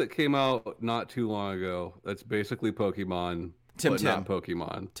 The one that came out not too long ago that's basically Pokemon. But not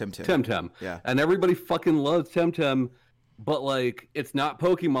Pokemon. Temtem. Yeah. And everybody fucking loves Temtem, but like it's not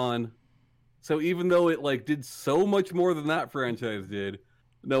Pokemon. So even though it like did so much more than that franchise did,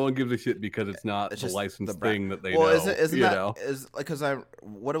 no one gives a shit because it's not the licensed thing that they know. Because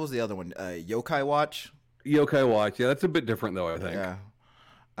what was the other one? Yokai Watch? Yokai Watch. Yeah, that's a bit different though, I think. Yeah.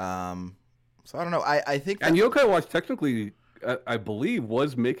 So I don't know. I think and Yokai Watch technically, I believe,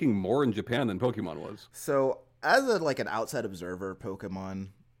 was making more in Japan than Pokemon was. So as an outside observer, Pokemon,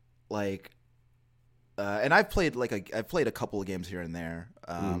 like, and I've played a couple of games here and there,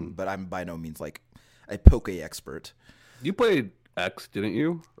 but I'm by no means like a Poke expert. You played X, didn't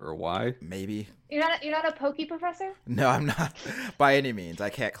you, or Y? Maybe. You're not a Poke professor? No, I'm not by any means. I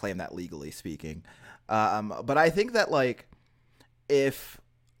can't claim that legally speaking. But I think that like if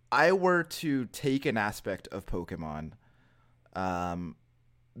I were to take an aspect of Pokemon,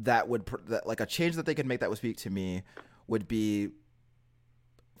 that a change that they could make that would speak to me would be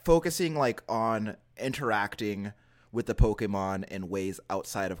focusing like on interacting with the Pokemon in ways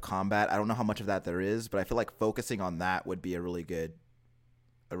outside of combat. I don't know how much of that there is, but I feel like focusing on that would be a really good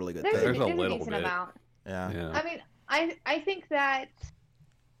thing. There's a little decent bit. amount. Yeah. I mean, I think that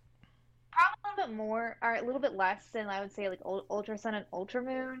probably a little bit more, or a little bit less than I would say like Ultra Sun and Ultra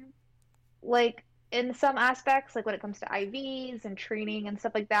Moon. Like in some aspects, like when it comes to IVs and training and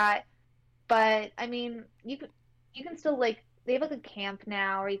stuff like that. But I mean, you can still like they have like a camp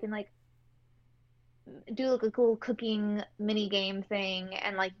now, or you can like do like a cool cooking mini game thing,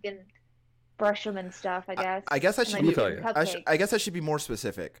 and like you can brush them and stuff. I guess. I guess I should be. Cupcakes. I guess I should be more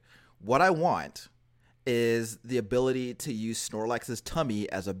specific. What I want is the ability to use Snorlax's tummy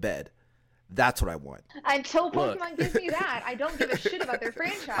as a bed. That's what I want. Until Pokemon gives me that, I don't give a shit about their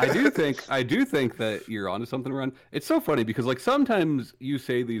franchise. I do think that you're onto something, Ren. It's so funny because like sometimes you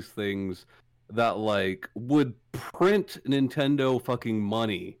say these things that like would print Nintendo fucking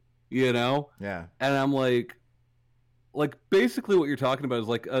money, you know? Yeah. And I'm like basically what you're talking about is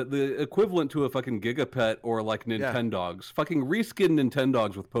like the equivalent to a fucking Gigapet or like Nintendogs. Yeah. Fucking reskin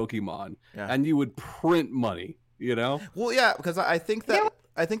Nintendogs with Pokemon, and you would print money, you know? Well, yeah, because I think that.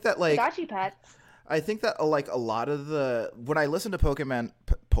 I think that like Gachi pets. I think that like a lot of when I listen to Pokemon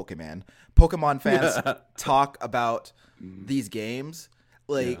fans talk about these games,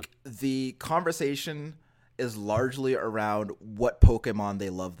 like the conversation is largely around what Pokemon they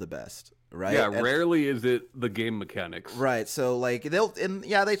love the best, right? Yeah, rarely is it the game mechanics. Right. So like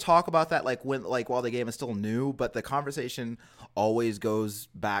they talk about that like while the game is still new, but the conversation always goes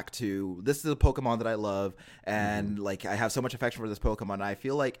back to this is a Pokemon that I love, and like I have so much affection for this Pokemon. And I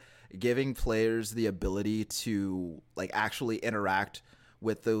feel like giving players the ability to like actually interact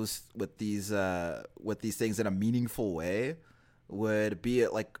with these things in a meaningful way would be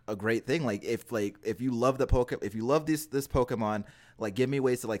like a great thing. Like if you love this Pokemon, Like, give me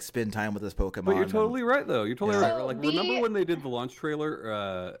ways to like spend time with this Pokemon. But you're totally right, though. You're totally Yeah. right. Like, remember when they did the launch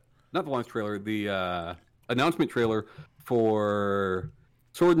trailer? Not the launch trailer, the announcement trailer for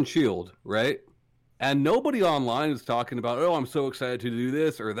Sword and Shield, right? And nobody online is talking about, oh, I'm so excited to do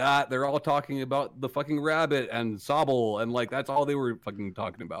this or that. They're all talking about the fucking rabbit and Sobble, and like that's all they were fucking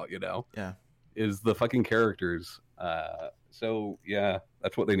talking about, you know? Yeah. Is the fucking characters. So yeah,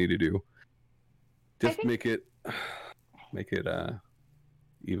 that's what they need to do. Just think- make it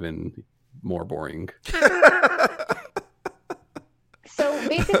even more boring. So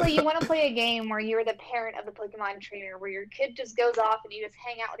basically, you want to play a game where you're the parent of the Pokemon trainer, where your kid just goes off and you just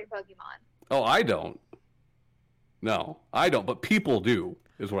hang out with your Pokemon. Oh, I don't. No, I don't. But people do,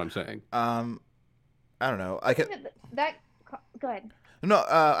 is what I'm saying. I don't know. I could. Go ahead. No,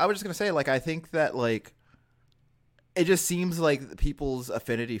 I was just gonna say, like, I think that like, it just seems like people's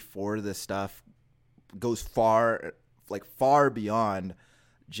affinity for this stuff goes far beyond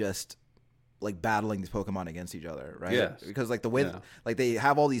just like battling these Pokemon against each other, right? Yes. Because like the way, like they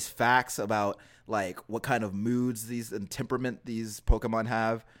have all these facts about like what kind of moods these and temperament these Pokemon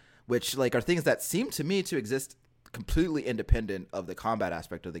have, which like are things that seem to me to exist completely independent of the combat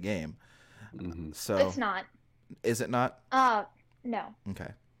aspect of the game. Mm-hmm. So It's not. Is it not? No.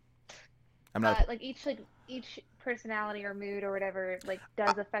 Okay. I'm not. Like each personality or mood or whatever like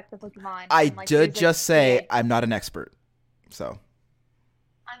does affect the Pokemon. I and, like, did there's, just like, say yeah, I'm not an expert, so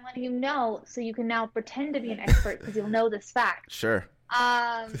I'm letting you know so you can now pretend to be an expert because you'll know this fact. sure.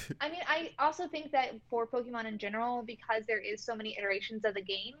 I mean, I also think that for Pokemon in general, because there is so many iterations of the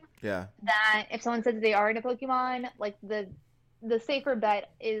game, Yeah. that if someone says they are into Pokemon, like the safer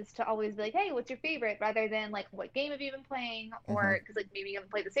bet is to always be like, hey, what's your favorite, rather than like what game have you been playing, or because like maybe you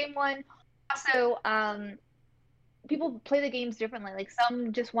haven't played the same one. Also, people play the games differently. Like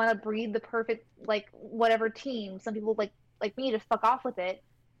some just want to breed the perfect like whatever team. Some people like me just fuck off with it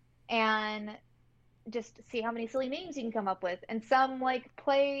and just see how many silly names you can come up with. And some like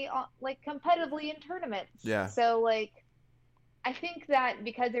play like competitively in tournaments. Yeah. So like I think that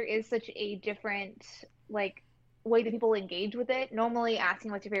because there is such a different like way that people engage with it, normally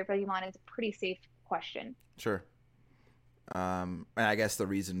asking what's your favorite Pokemon is a pretty safe question. Sure. And I guess the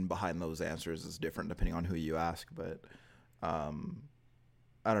reason behind those answers is different depending on who you ask, but I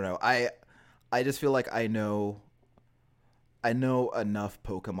don't know. I just feel like I know enough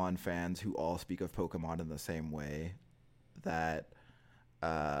Pokemon fans who all speak of Pokemon in the same way that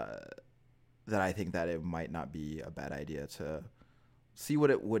I think that it might not be a bad idea to see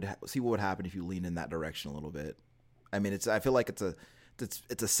what would happen if you lean in that direction a little bit. I mean, I feel like it's a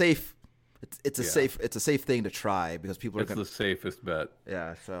safe thing to try because people are the safest bet.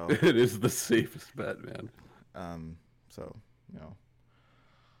 Yeah, so It is the safest bet, man. So, you know.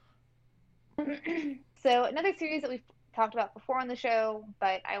 So another series that we've talked about before on the show,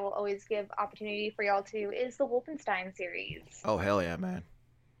 but I will always give opportunity for y'all to, is the Wolfenstein series. Oh hell yeah, man.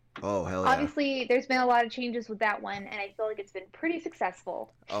 Oh hell yeah. Obviously, there's been a lot of changes with that one, and I feel like it's been pretty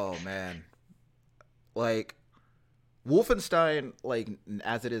successful. Oh man. Like Wolfenstein, like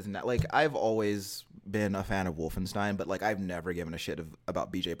as it is now, like I've always been a fan of Wolfenstein, but like I've never given a shit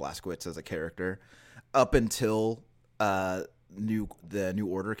about BJ Blazkowicz as a character up until the New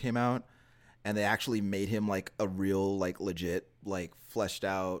Order came out, and they actually made him like a real, like legit, like fleshed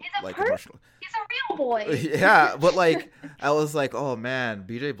out, like emotional. He's a real boy. Yeah, but like I was like, oh man,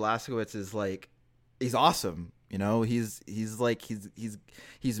 BJ Blazkowicz is like, he's awesome. You know, he's this,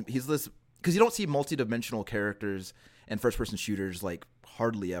 because you don't see multi-dimensional characters and first-person shooters like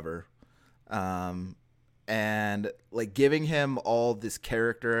hardly ever, and like giving him all this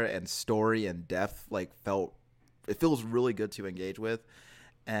character and story and depth like feels really good to engage with,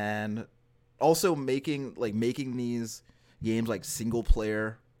 and also making these games like single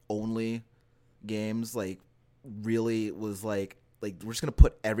player only games like really was like we're just gonna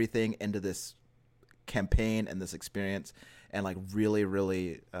put everything into this campaign and this experience and like really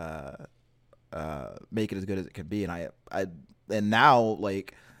make it as good as it can be. And now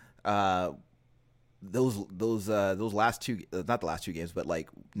like those last two, not the last two games, but like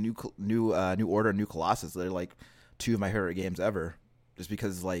New Order, New Colossus, they're like two of my favorite games ever, just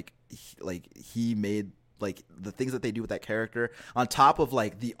because he made like the things that they do with that character on top of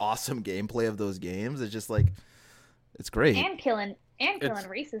like the awesome gameplay of those games. It's just like, it's great. And killing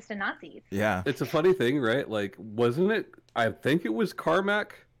racist and Nazis. Yeah. It's a funny thing, right? Like, wasn't it? I think it was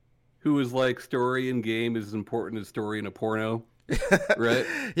Carmack who was like, story in game is as important as story in a porno, right?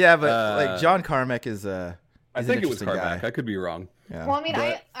 Yeah, but like John Carmack is I think it was Carmack. I could be wrong. Yeah. Well, I mean,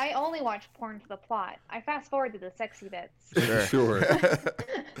 I only watch porn for the plot. I fast forward to the sexy bits. Sure.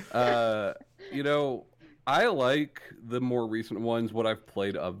 You know, I like the more recent ones, what I've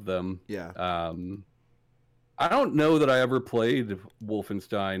played of them. Yeah. I don't know that I ever played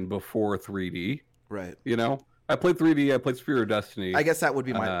Wolfenstein before 3D. Right. You know, I played 3D. I played Sphere of Destiny. I guess that would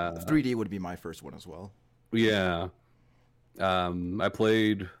be my 3D would be my first one as well. Yeah. I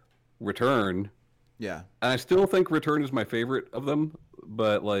played Return. Yeah. And I still think Return is my favorite of them,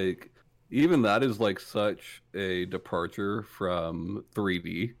 but like even that is like such a departure from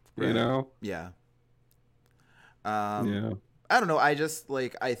 3D, Right. you know? Yeah. Yeah. I don't know. I just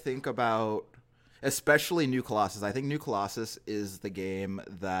like I think about especially New Colossus. I think New Colossus is the game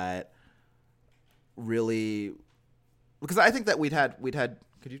that really because I think that we'd had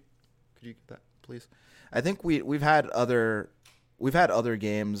could you get that please? I think we've had other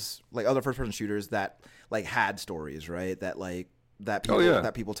games like other first person shooters that like had stories, right? That like that people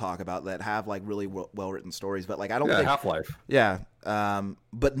that people talk about that have like really well written stories, but like I don't think Half-Life. Yeah.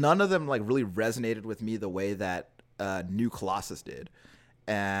 But none of them like really resonated with me the way that New Colossus did.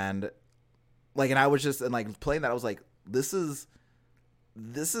 And like and I was just and like playing that I was like this is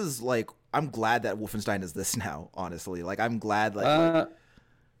like I'm glad that Wolfenstein is this now, honestly. Like I'm glad like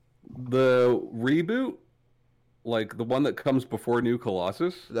the reboot, like the one that comes before New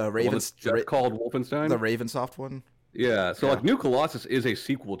Colossus, the Raven called Wolfenstein, the Ravensoft one. Yeah, so like New Colossus is a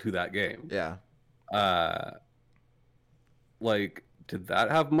sequel to that game. Yeah. Like, did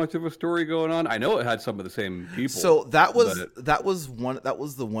that have much of a story going on? I know it had some of the same people. So that was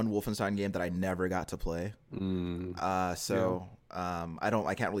the one Wolfenstein game that I never got to play. I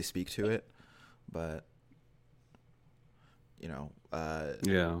can't really speak to it, but you know,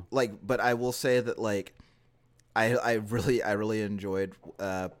 like, but I will say that like, I really enjoyed.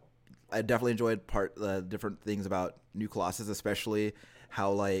 I definitely enjoyed different things about New Colossus, especially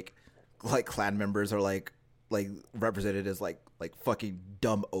how like clan members are like represented as like fucking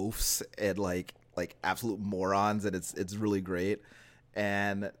dumb oafs and like absolute morons, and it's really great.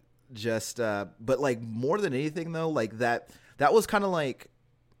 And just but like more than anything though, like that was kind of like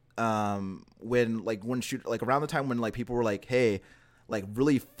around the time when like people were like, hey, like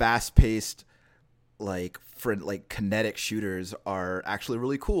really fast paced like kinetic shooters are actually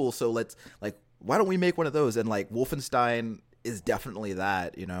really cool, so let's like why don't we make one of those? And like Wolfenstein is definitely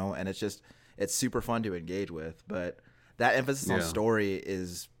that, you know, and it's super fun to engage with, but that emphasis on story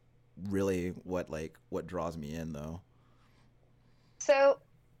is really what draws me in though. So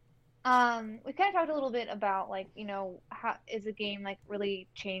we kind of talked a little bit about like, you know, how is a game like really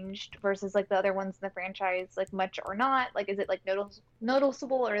changed versus like the other ones in the franchise, like much or not? Like, is it like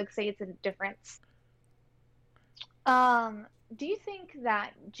noticeable or like say it's a difference? Do you think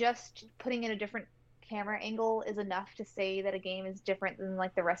that just putting in a different camera angle is enough to say that a game is different than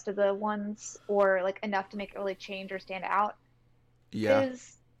like the rest of the ones, or like enough to make it really change or stand out? Yeah,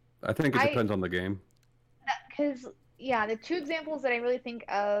 I think it depends on the game. Because the two examples that I really think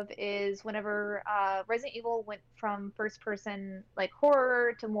of is whenever Resident Evil went from first person like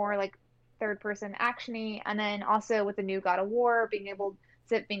horror to more like third person actiony, and then also with the new God of War being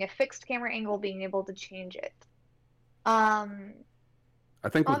a fixed camera angle, being able to change it. I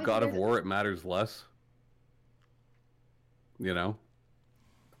think with God of War it matters less. You know,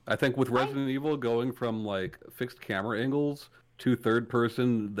 I think with Resident Evil going from like fixed camera angles to third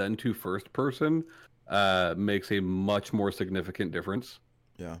person then to first person makes a much more significant difference.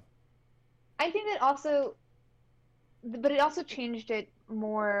 Yeah, I think that also, but it also changed it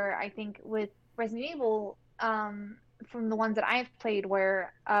more. I think with Resident Evil, from the ones that I've played,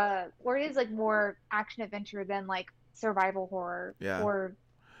 where it is like more action adventure than like survival horror or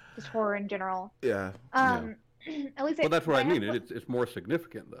just horror in general. Yeah. At least that's what I mean. It's more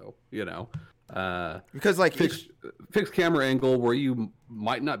significant though, you know, because like fixed camera angle where you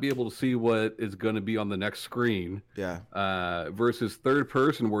might not be able to see what is going to be on the next screen. Yeah. Versus third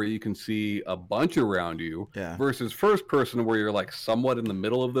person where you can see a bunch around you. Yeah. Versus first person where you're like somewhat in the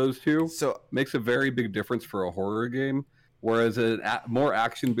middle of those two. So makes a very big difference for a horror game. Whereas a more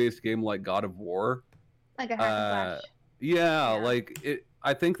action based game like God of War, like a hack and slash. Like it.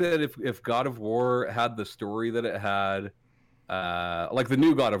 I think that if God of War had the story that it had, like the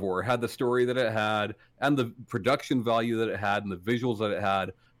new God of War had the story that it had, and the production value that it had, and the visuals that it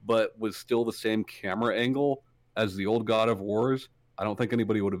had, but was still the same camera angle as the old God of Wars, I don't think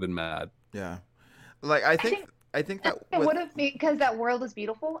anybody would have been mad. Yeah, like I think that it would have, because that world is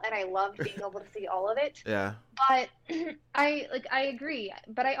beautiful, and I loved being able to see all of it. Yeah. But I agree,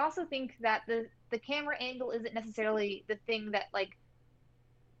 but I also think that the camera angle isn't necessarily the thing that like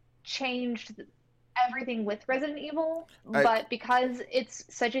changed everything with Resident Evil, but because it's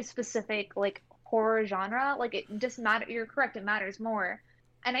such a specific like horror genre, like it just matter. You're correct, it matters more.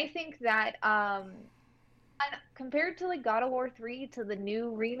 And I think that compared to like God of War 3 to the new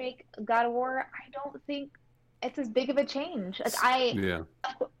remake of God of War, I don't think it's as big of a change. Like Yeah.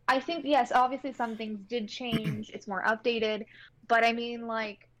 I think yes, obviously some things did change. It's more updated, but I mean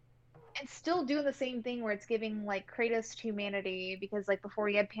like it's still doing the same thing where it's giving like Kratos humanity because like before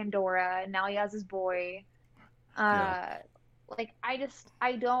he had Pandora and now he has his boy. Yeah. Like I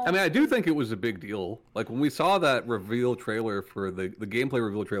don't. I mean, I do think it was a big deal. Like when we saw that reveal trailer for the gameplay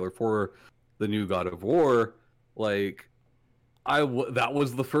reveal trailer for the new God of War, like that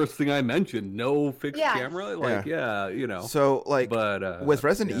was the first thing I mentioned. No fixed Yes. camera. Like, yeah, you know. So like, but with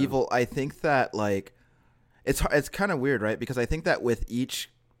Resident yeah. Evil, I think that like it's kind of weird, right? Because I think that with each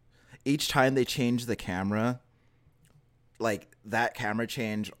time they change the camera, like that camera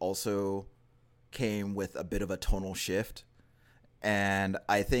change also came with a bit of a tonal shift. And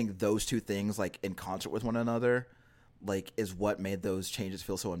I think those two things, like in concert with one another, like is what made those changes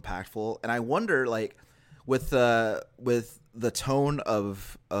feel so impactful. And I wonder, like, with the tone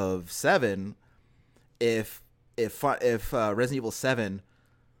of 7, if Resident Evil 7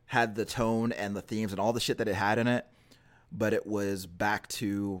 had the tone and the themes and all the shit that it had in it, but it was back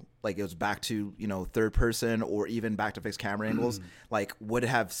to third person or even back to fixed camera angles, like would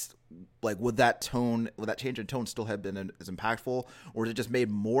that change in tone still have been as impactful, or is it just made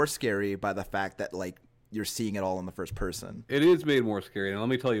more scary by the fact that like you're seeing it all in the first person? It is made more scary, and let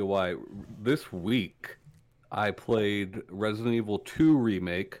me tell you why. This week, I played Resident Evil 2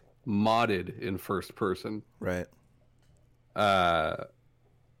 Remake modded in first person. Right.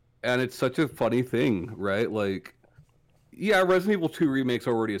 And it's such a funny thing, right? Like, yeah, Resident Evil 2 Remake's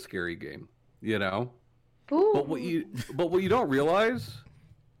already a scary game, you know? Ooh. But what you don't realize,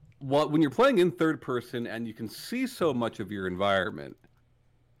 when you're playing in third person and you can see so much of your environment,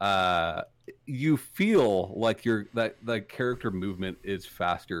 you feel like that character movement is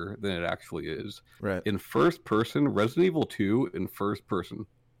faster than it actually is. Right. In first person, Resident Evil 2 in first person,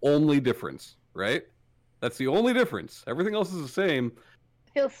 only difference, right? That's the only difference. Everything else is the same.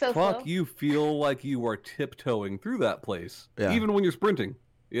 Feels so slow. You feel like you are tiptoeing through that place, Yeah. even when you're sprinting,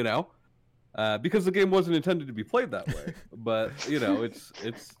 you know? Because the game wasn't intended to be played that way. But, you know, it's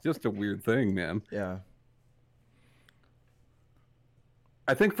just a weird thing, man. Yeah.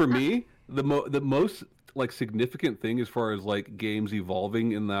 I think for me, the most like significant thing as far as like games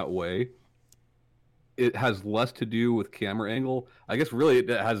evolving in that way, it has less to do with camera angle. I guess really it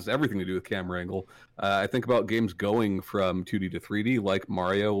has everything to do with camera angle. I think about games going from 2D to 3D, like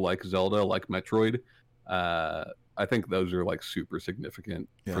Mario, like Zelda, like Metroid. I think those are like super significant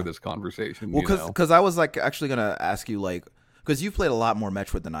for this conversation. Well, because I was like actually gonna ask you, like, because you've played a lot more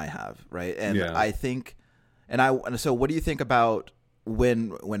Metroid than I have, right? And I think, so what do you think about when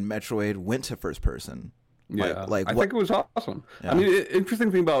Metroid went to first person? Yeah, like I think it was awesome. Yeah. I mean,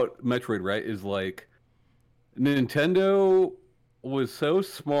 interesting thing about Metroid, right, is like Nintendo was so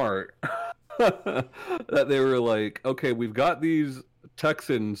smart that they were like, okay, we've got these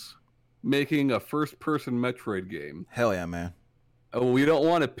Texans making a first-person Metroid game. Hell yeah, man. Oh, we don't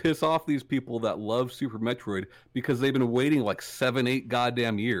want to piss off these people that love Super Metroid because they've been waiting like 7-8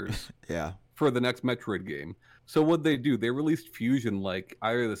 goddamn years for the next Metroid game. So what'd they do? They released Fusion like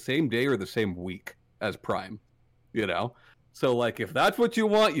either the same day or the same week as Prime, you know? So like if that's what you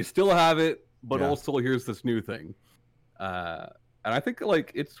want, you still have it, but also here's this new thing. And I think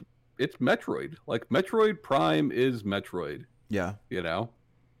like it's Metroid. Like Metroid Prime is Metroid. Yeah. You know?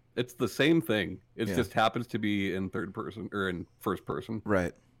 It's the same thing. It just happens to be in third person or in first person.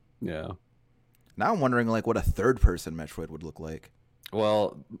 Right. Yeah. Now I'm wondering like what a third person Metroid would look like.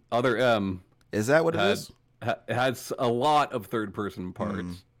 Well, Other M is that what it is? It has a lot of third person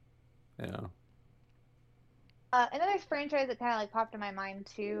parts. Yeah. Another franchise that kind of like popped in my mind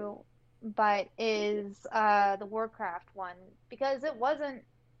too, but is the Warcraft one, because it wasn't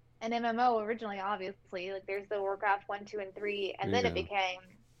an MMO originally. Obviously, like there's the Warcraft 1, 2, and 3, and then it became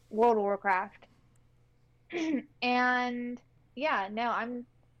World of Warcraft. And yeah, no, I'm,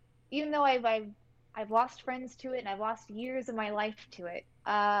 even though I've lost friends to it and I've lost years of my life to it,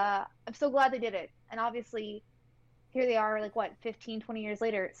 I'm so glad they did it. And obviously here they are, like what, 15, 20 years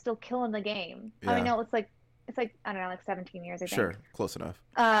later, still killing the game. I mean, no, it's like I don't know, like 17 years, I think. Sure, close enough.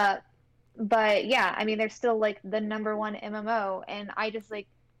 But yeah, I mean, they're still like the #1 MMO, and I just like,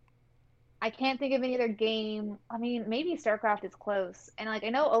 I can't think of any other game. I mean, maybe StarCraft is close, and like I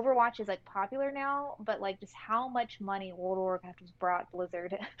know Overwatch is like popular now, but like just how much money World of Warcraft has brought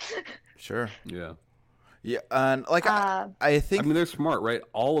Blizzard. Sure. Yeah. Yeah, and like I think, I mean, they're smart, right?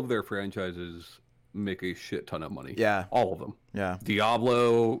 All of their franchises make a shit ton of money. Yeah. All of them. Yeah.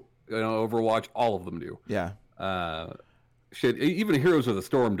 Diablo, Overwatch, all of them do. Yeah. Shit, even Heroes of the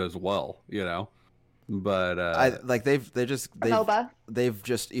Storm does well, you know. But they've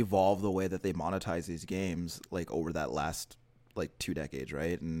just evolved the way that they monetize these games like over that last like 2 decades,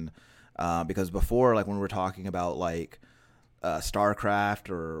 right? And because before, like when we were talking about like StarCraft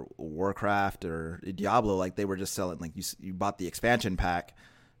or Warcraft or Diablo, like they were just selling, like you bought the expansion pack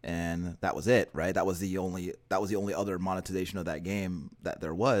and that was it, right? That was the only other monetization of that game that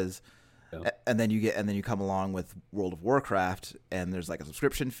there was. Yeah. And then you come along with World of Warcraft and there's like a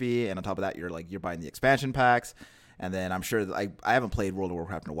subscription fee, and on top of that you're buying the expansion packs. And then I'm sure that I haven't played World of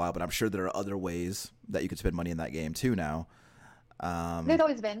Warcraft in a while, but I'm sure there are other ways that you could spend money in that game too now. There's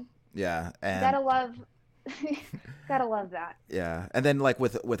always been. Yeah, and gotta love that. Yeah, and then like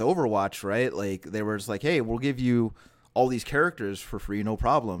with Overwatch, right? Like they were just like, hey, we'll give you all these characters for free, no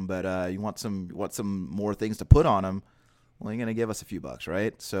problem. But you want some more things to put on them? Well, you're gonna give us a few bucks,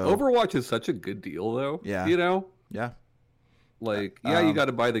 right? So Overwatch is such a good deal, though. Yeah, you know. Yeah. Like, you got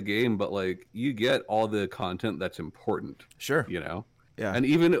to buy the game, but like you get all the content that's important. Sure. You know. Yeah. And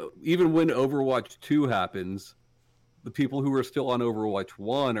even when Overwatch 2 happens, the people who are still on Overwatch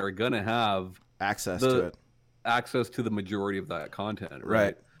 1 are gonna have access to the majority of that content.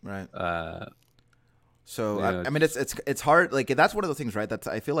 Right. So yeah, I mean, it's hard. Like that's one of those things, right?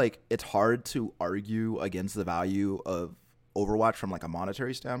 I feel like it's hard to argue against the value of Overwatch from like a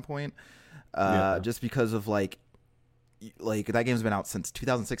monetary standpoint, just because of like that game's been out since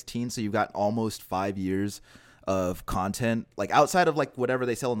 2016, so you've got almost 5 years of content. Like outside of like whatever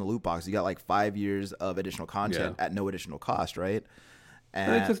they sell in the loot box, you got like 5 years of additional content at no additional cost, right?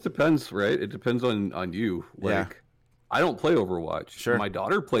 And it just depends, right? It depends on you. Like, I don't play Overwatch. Sure. My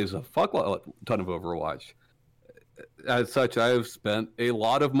daughter plays a ton of Overwatch. As such, I've spent a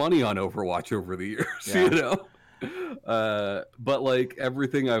lot of money on Overwatch over the years, you know? But like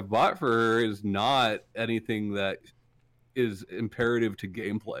everything I've bought for her is not anything that is imperative to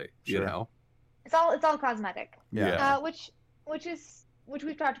gameplay, you know? It's all cosmetic. Yeah. Which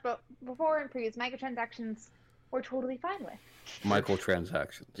we've talked about before in previous microtransactions we're totally fine with.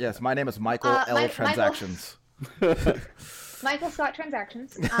 Microtransactions. Yes, my name is Michael L. Transactions. Michael Scott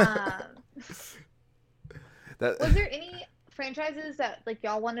Transactions. Was there any franchises that like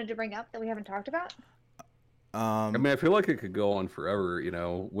y'all wanted to bring up that we haven't talked about? I mean, I feel like it could go on forever, you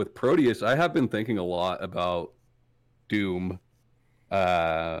know. With Proteus, I have been thinking a lot about Doom.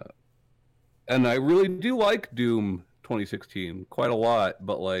 And I really do like Doom 2016 quite a lot,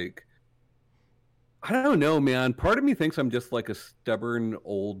 but like I don't know, man. Part of me thinks I'm just like a stubborn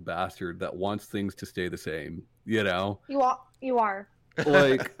old bastard that wants things to stay the same, you know? You are.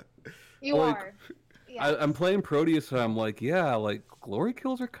 Like you are. Yeah. I'm playing Proteus and I'm like, yeah, like glory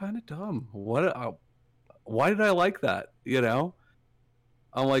kills are kind of dumb. Why did I like that? You know?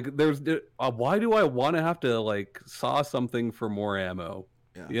 I'm like, why do I want to have to like saw something for more ammo?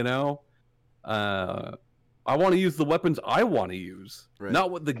 Yeah. You know? I want to use the weapons I want to use, not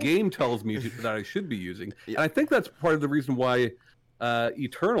what the game tells me that I should be using. Yeah. And I think that's part of the reason why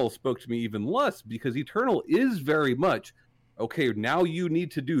Eternal spoke to me even less, because Eternal is very much, okay, now you need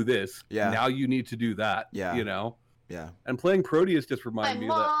to do this. Yeah. Now you need to do that. Yeah. You know? Yeah. And playing Proteus just reminds me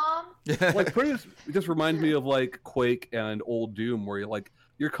of that. Like Proteus just reminds me of like Quake and old Doom, where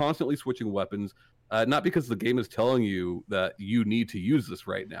you're constantly switching weapons, not because the game is telling you that you need to use this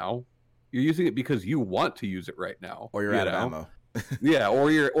right now. You're using it because you want to use it right now, or you're out of ammo. Yeah,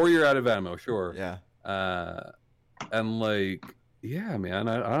 or you're out of ammo. Sure. Yeah. And like, yeah, man,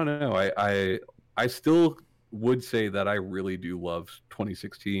 I don't know. I still would say that I really do love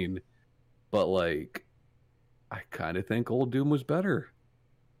 2016, but like, I kind of think old Doom was better.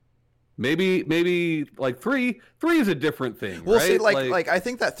 Maybe like 3 is a different thing. Well, right? see, like I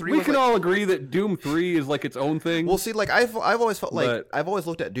think that 3. We can all agree that Doom 3 is like its own thing. Well, see, like I've always felt like I've always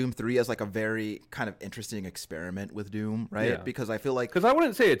looked at Doom 3 as like a very kind of interesting experiment with Doom, right? Yeah. Because I feel like I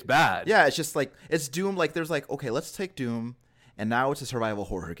wouldn't say it's bad. Yeah, it's just like it's Doom. Like there's like, okay, let's take Doom, and now it's a survival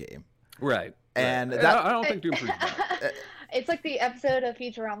horror game, right? And right. I don't think Doom 3 is bad. It's like the episode of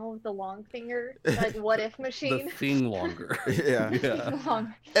Futurama with the long finger, like what if machine. The thing longer. Yeah.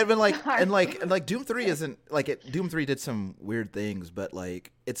 Long. And when like Doom 3 isn't like it. Doom 3 did some weird things, but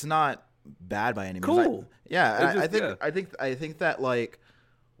like it's not bad by any means. Cool. I think that like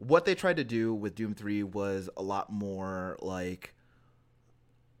what they tried to do with Doom 3 was a lot more like.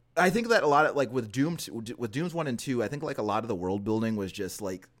 I think that a lot of like with Dooms 1 and 2, I think like a lot of the world building was just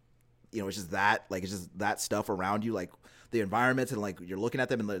like, you know, it's just that stuff around you, like the environments, and like you're looking at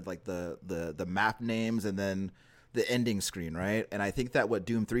them and like the map names and then the ending screen, right? And I think that what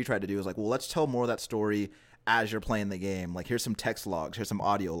Doom 3 tried to do is like, well, let's tell more of that story as you're playing the game. Like here's some text logs, here's some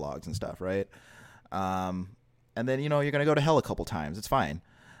audio logs and stuff, right? And then, you know, you're gonna go to hell a couple times. It's fine.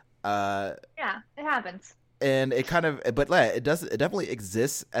 Yeah, it happens. And it kind of, but yeah, it definitely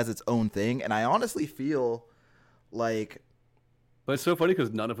exists as its own thing. And I honestly feel like, But it's so funny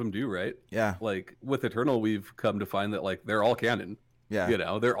because none of them do, right? yeah, Like with Eternal, we've come to find that like they're all canon. yeah, You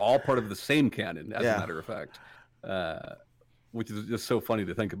know, they're all part of the same canon, as Yeah. a matter of fact, which is just so funny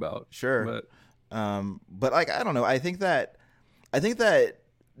to think about. sure. But like, I don't know. I think that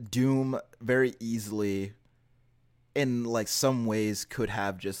Doom very easily, in like some ways, could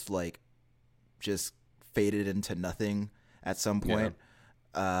have just faded into nothing at some point.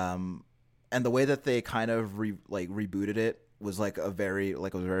 And the way that they kind of rebooted it was like a very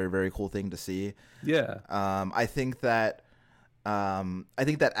very cool thing to see. Yeah. I think that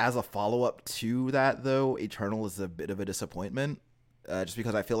as a follow up to that, though, Eternal is a bit of a disappointment, just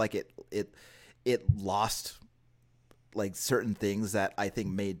because I feel like it lost like certain things that I think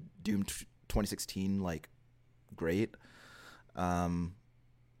made Doom 2016 like great.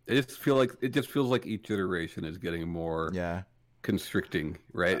 It just feels like each iteration is getting more Yeah. constricting,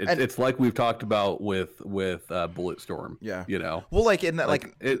 right? And- It's like we've talked about with Bulletstorm. Yeah. You know, Well, like in that,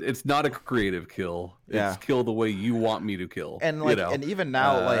 it's not a creative kill. Yeah. It's kill the way you want me to kill. and you know? and even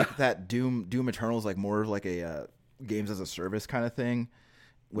now, like that Doom Eternal is like more of like a games as a service kind of thing,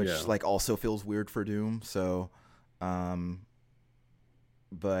 which Yeah. like also feels weird for Doom. So,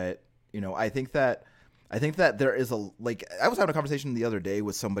 but I think that there is I was having a conversation the other day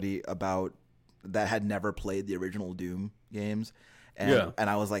with somebody about that had never played the original Doom games, and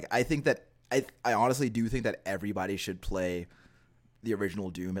I was like, I think that I honestly do think that everybody should play the original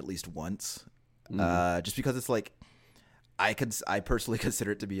Doom at least once, just because it's like I personally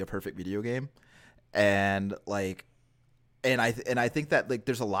consider it to be a perfect video game, and like, and I think that like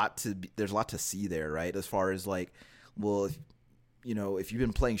there's a lot to see there, right? As far as like, well, if you've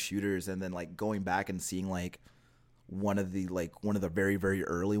been playing shooters and then like going back and seeing like one of the very very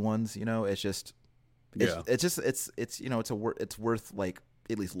early ones, it's worth like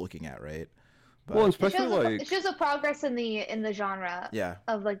at least looking at, right? But, well, It especially shows, like it shows a progress in the genre yeah,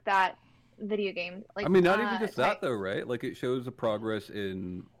 of like that video game. Like, I mean, not even just that though, right? Like it shows a progress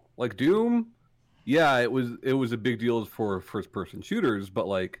in like Doom. Yeah, it was a big deal for first person shooters, but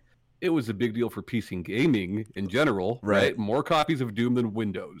like it was a big deal for PC gaming in general, right? More copies of Doom than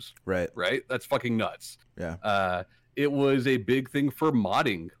Windows, right? That's fucking nuts. Yeah. It was a big thing for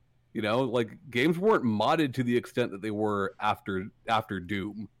modding. Like games weren't modded to the extent that they were after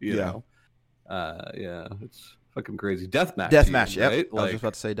Doom. You know, yeah, it's fucking crazy. Deathmatch, Yeah, right? I was just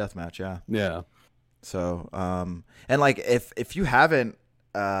about to say deathmatch. Yeah. Yeah. So, and like if you haven't,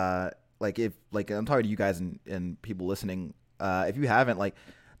 if I'm talking to you guys and people listening, if you haven't, like,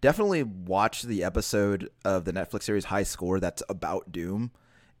 definitely watch the episode of the Netflix series High Score that's about Doom.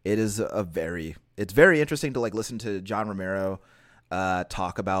 It's very interesting to like listen to John Romero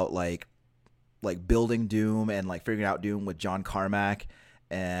talk about like building Doom and like figuring out Doom with John Carmack,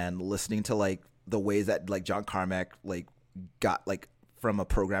 and listening to like the ways that like John Carmack like got like from a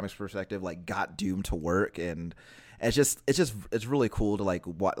programming perspective like got Doom to work, and it's really cool to like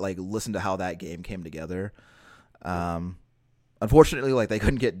listen to how that game came together. Unfortunately, like they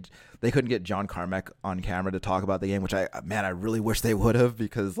couldn't get John Carmack on camera to talk about the game, which I really wish they would have,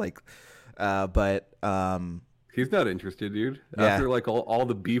 because like but he's not interested, dude. Yeah. After like all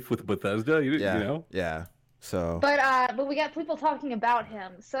the beef with Bethesda, you know. Yeah. So. But we got people talking about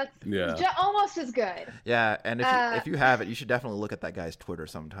him, so it's almost as good. Yeah, and if you haven't, you should definitely look at that guy's Twitter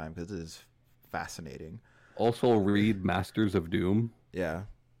sometime, because it is fascinating. Also, read Masters of Doom. Yeah.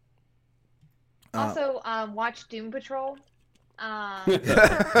 Also, watch Doom Patrol.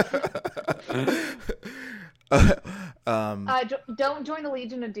 Don't join the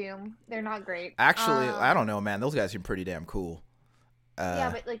Legion of Doom. They're not great. Actually, I don't know, man. Those guys seem pretty damn cool.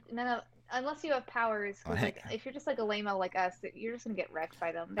 Yeah, but like unless you have powers, 'cause, like if you're just like a lame-o like us, you're just gonna get wrecked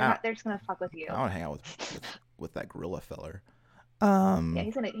by them. They're just gonna fuck with you. I want to hang out with that gorilla feller. Yeah,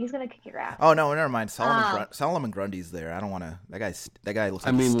 he's gonna kick your ass. Oh no, never mind. Solomon Grundy's there. I don't want to. That guy looks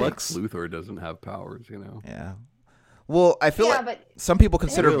like Lex Luthor doesn't have powers, Yeah. Well, I feel but some people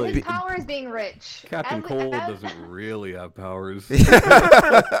consider his power is being rich. Captain Cold doesn't really have powers.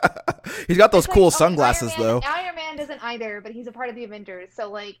 He's got those cool sunglasses though. Iron Man doesn't either, but he's a part of the Avengers,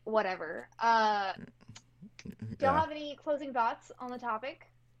 so like whatever. Do y'all have any closing thoughts on the topic?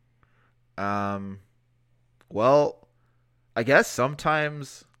 Well, I guess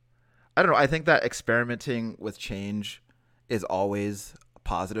sometimes I don't know. I think that experimenting with change is always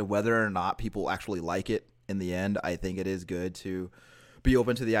positive, whether or not people actually like it. In the end, I think it is good to be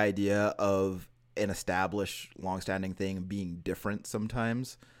open to the idea of an established, long-standing thing being different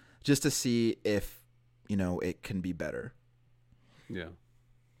sometimes, just to see if it can be better. Yeah.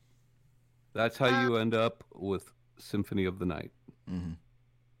 That's how you end up with Symphony of the Night. Hmm.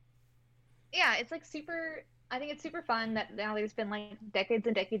 Yeah, it's like super. I think it's super fun that now there's been like decades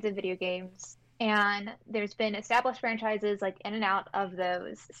and decades of video games, and there's been established franchises like in and out of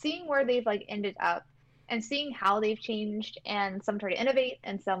those. Seeing where they've like ended up, and seeing how they've changed, and some try to innovate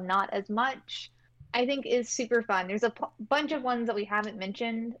and some not as much, I think is super fun. There's a bunch of ones that we haven't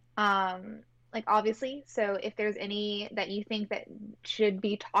mentioned, like obviously. So if there's any that you think that should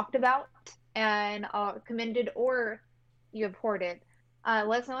be talked about and commended, or you have hoarded,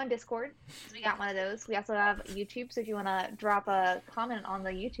 let us know on Discord, 'cause we got one of those. We also have YouTube, so if you want to drop a comment on the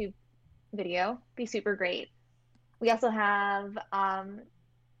YouTube video, be super great. We also have,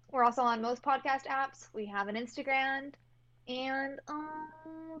 we're also on most podcast apps. We have an Instagram, and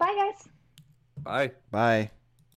bye guys. Bye. Bye.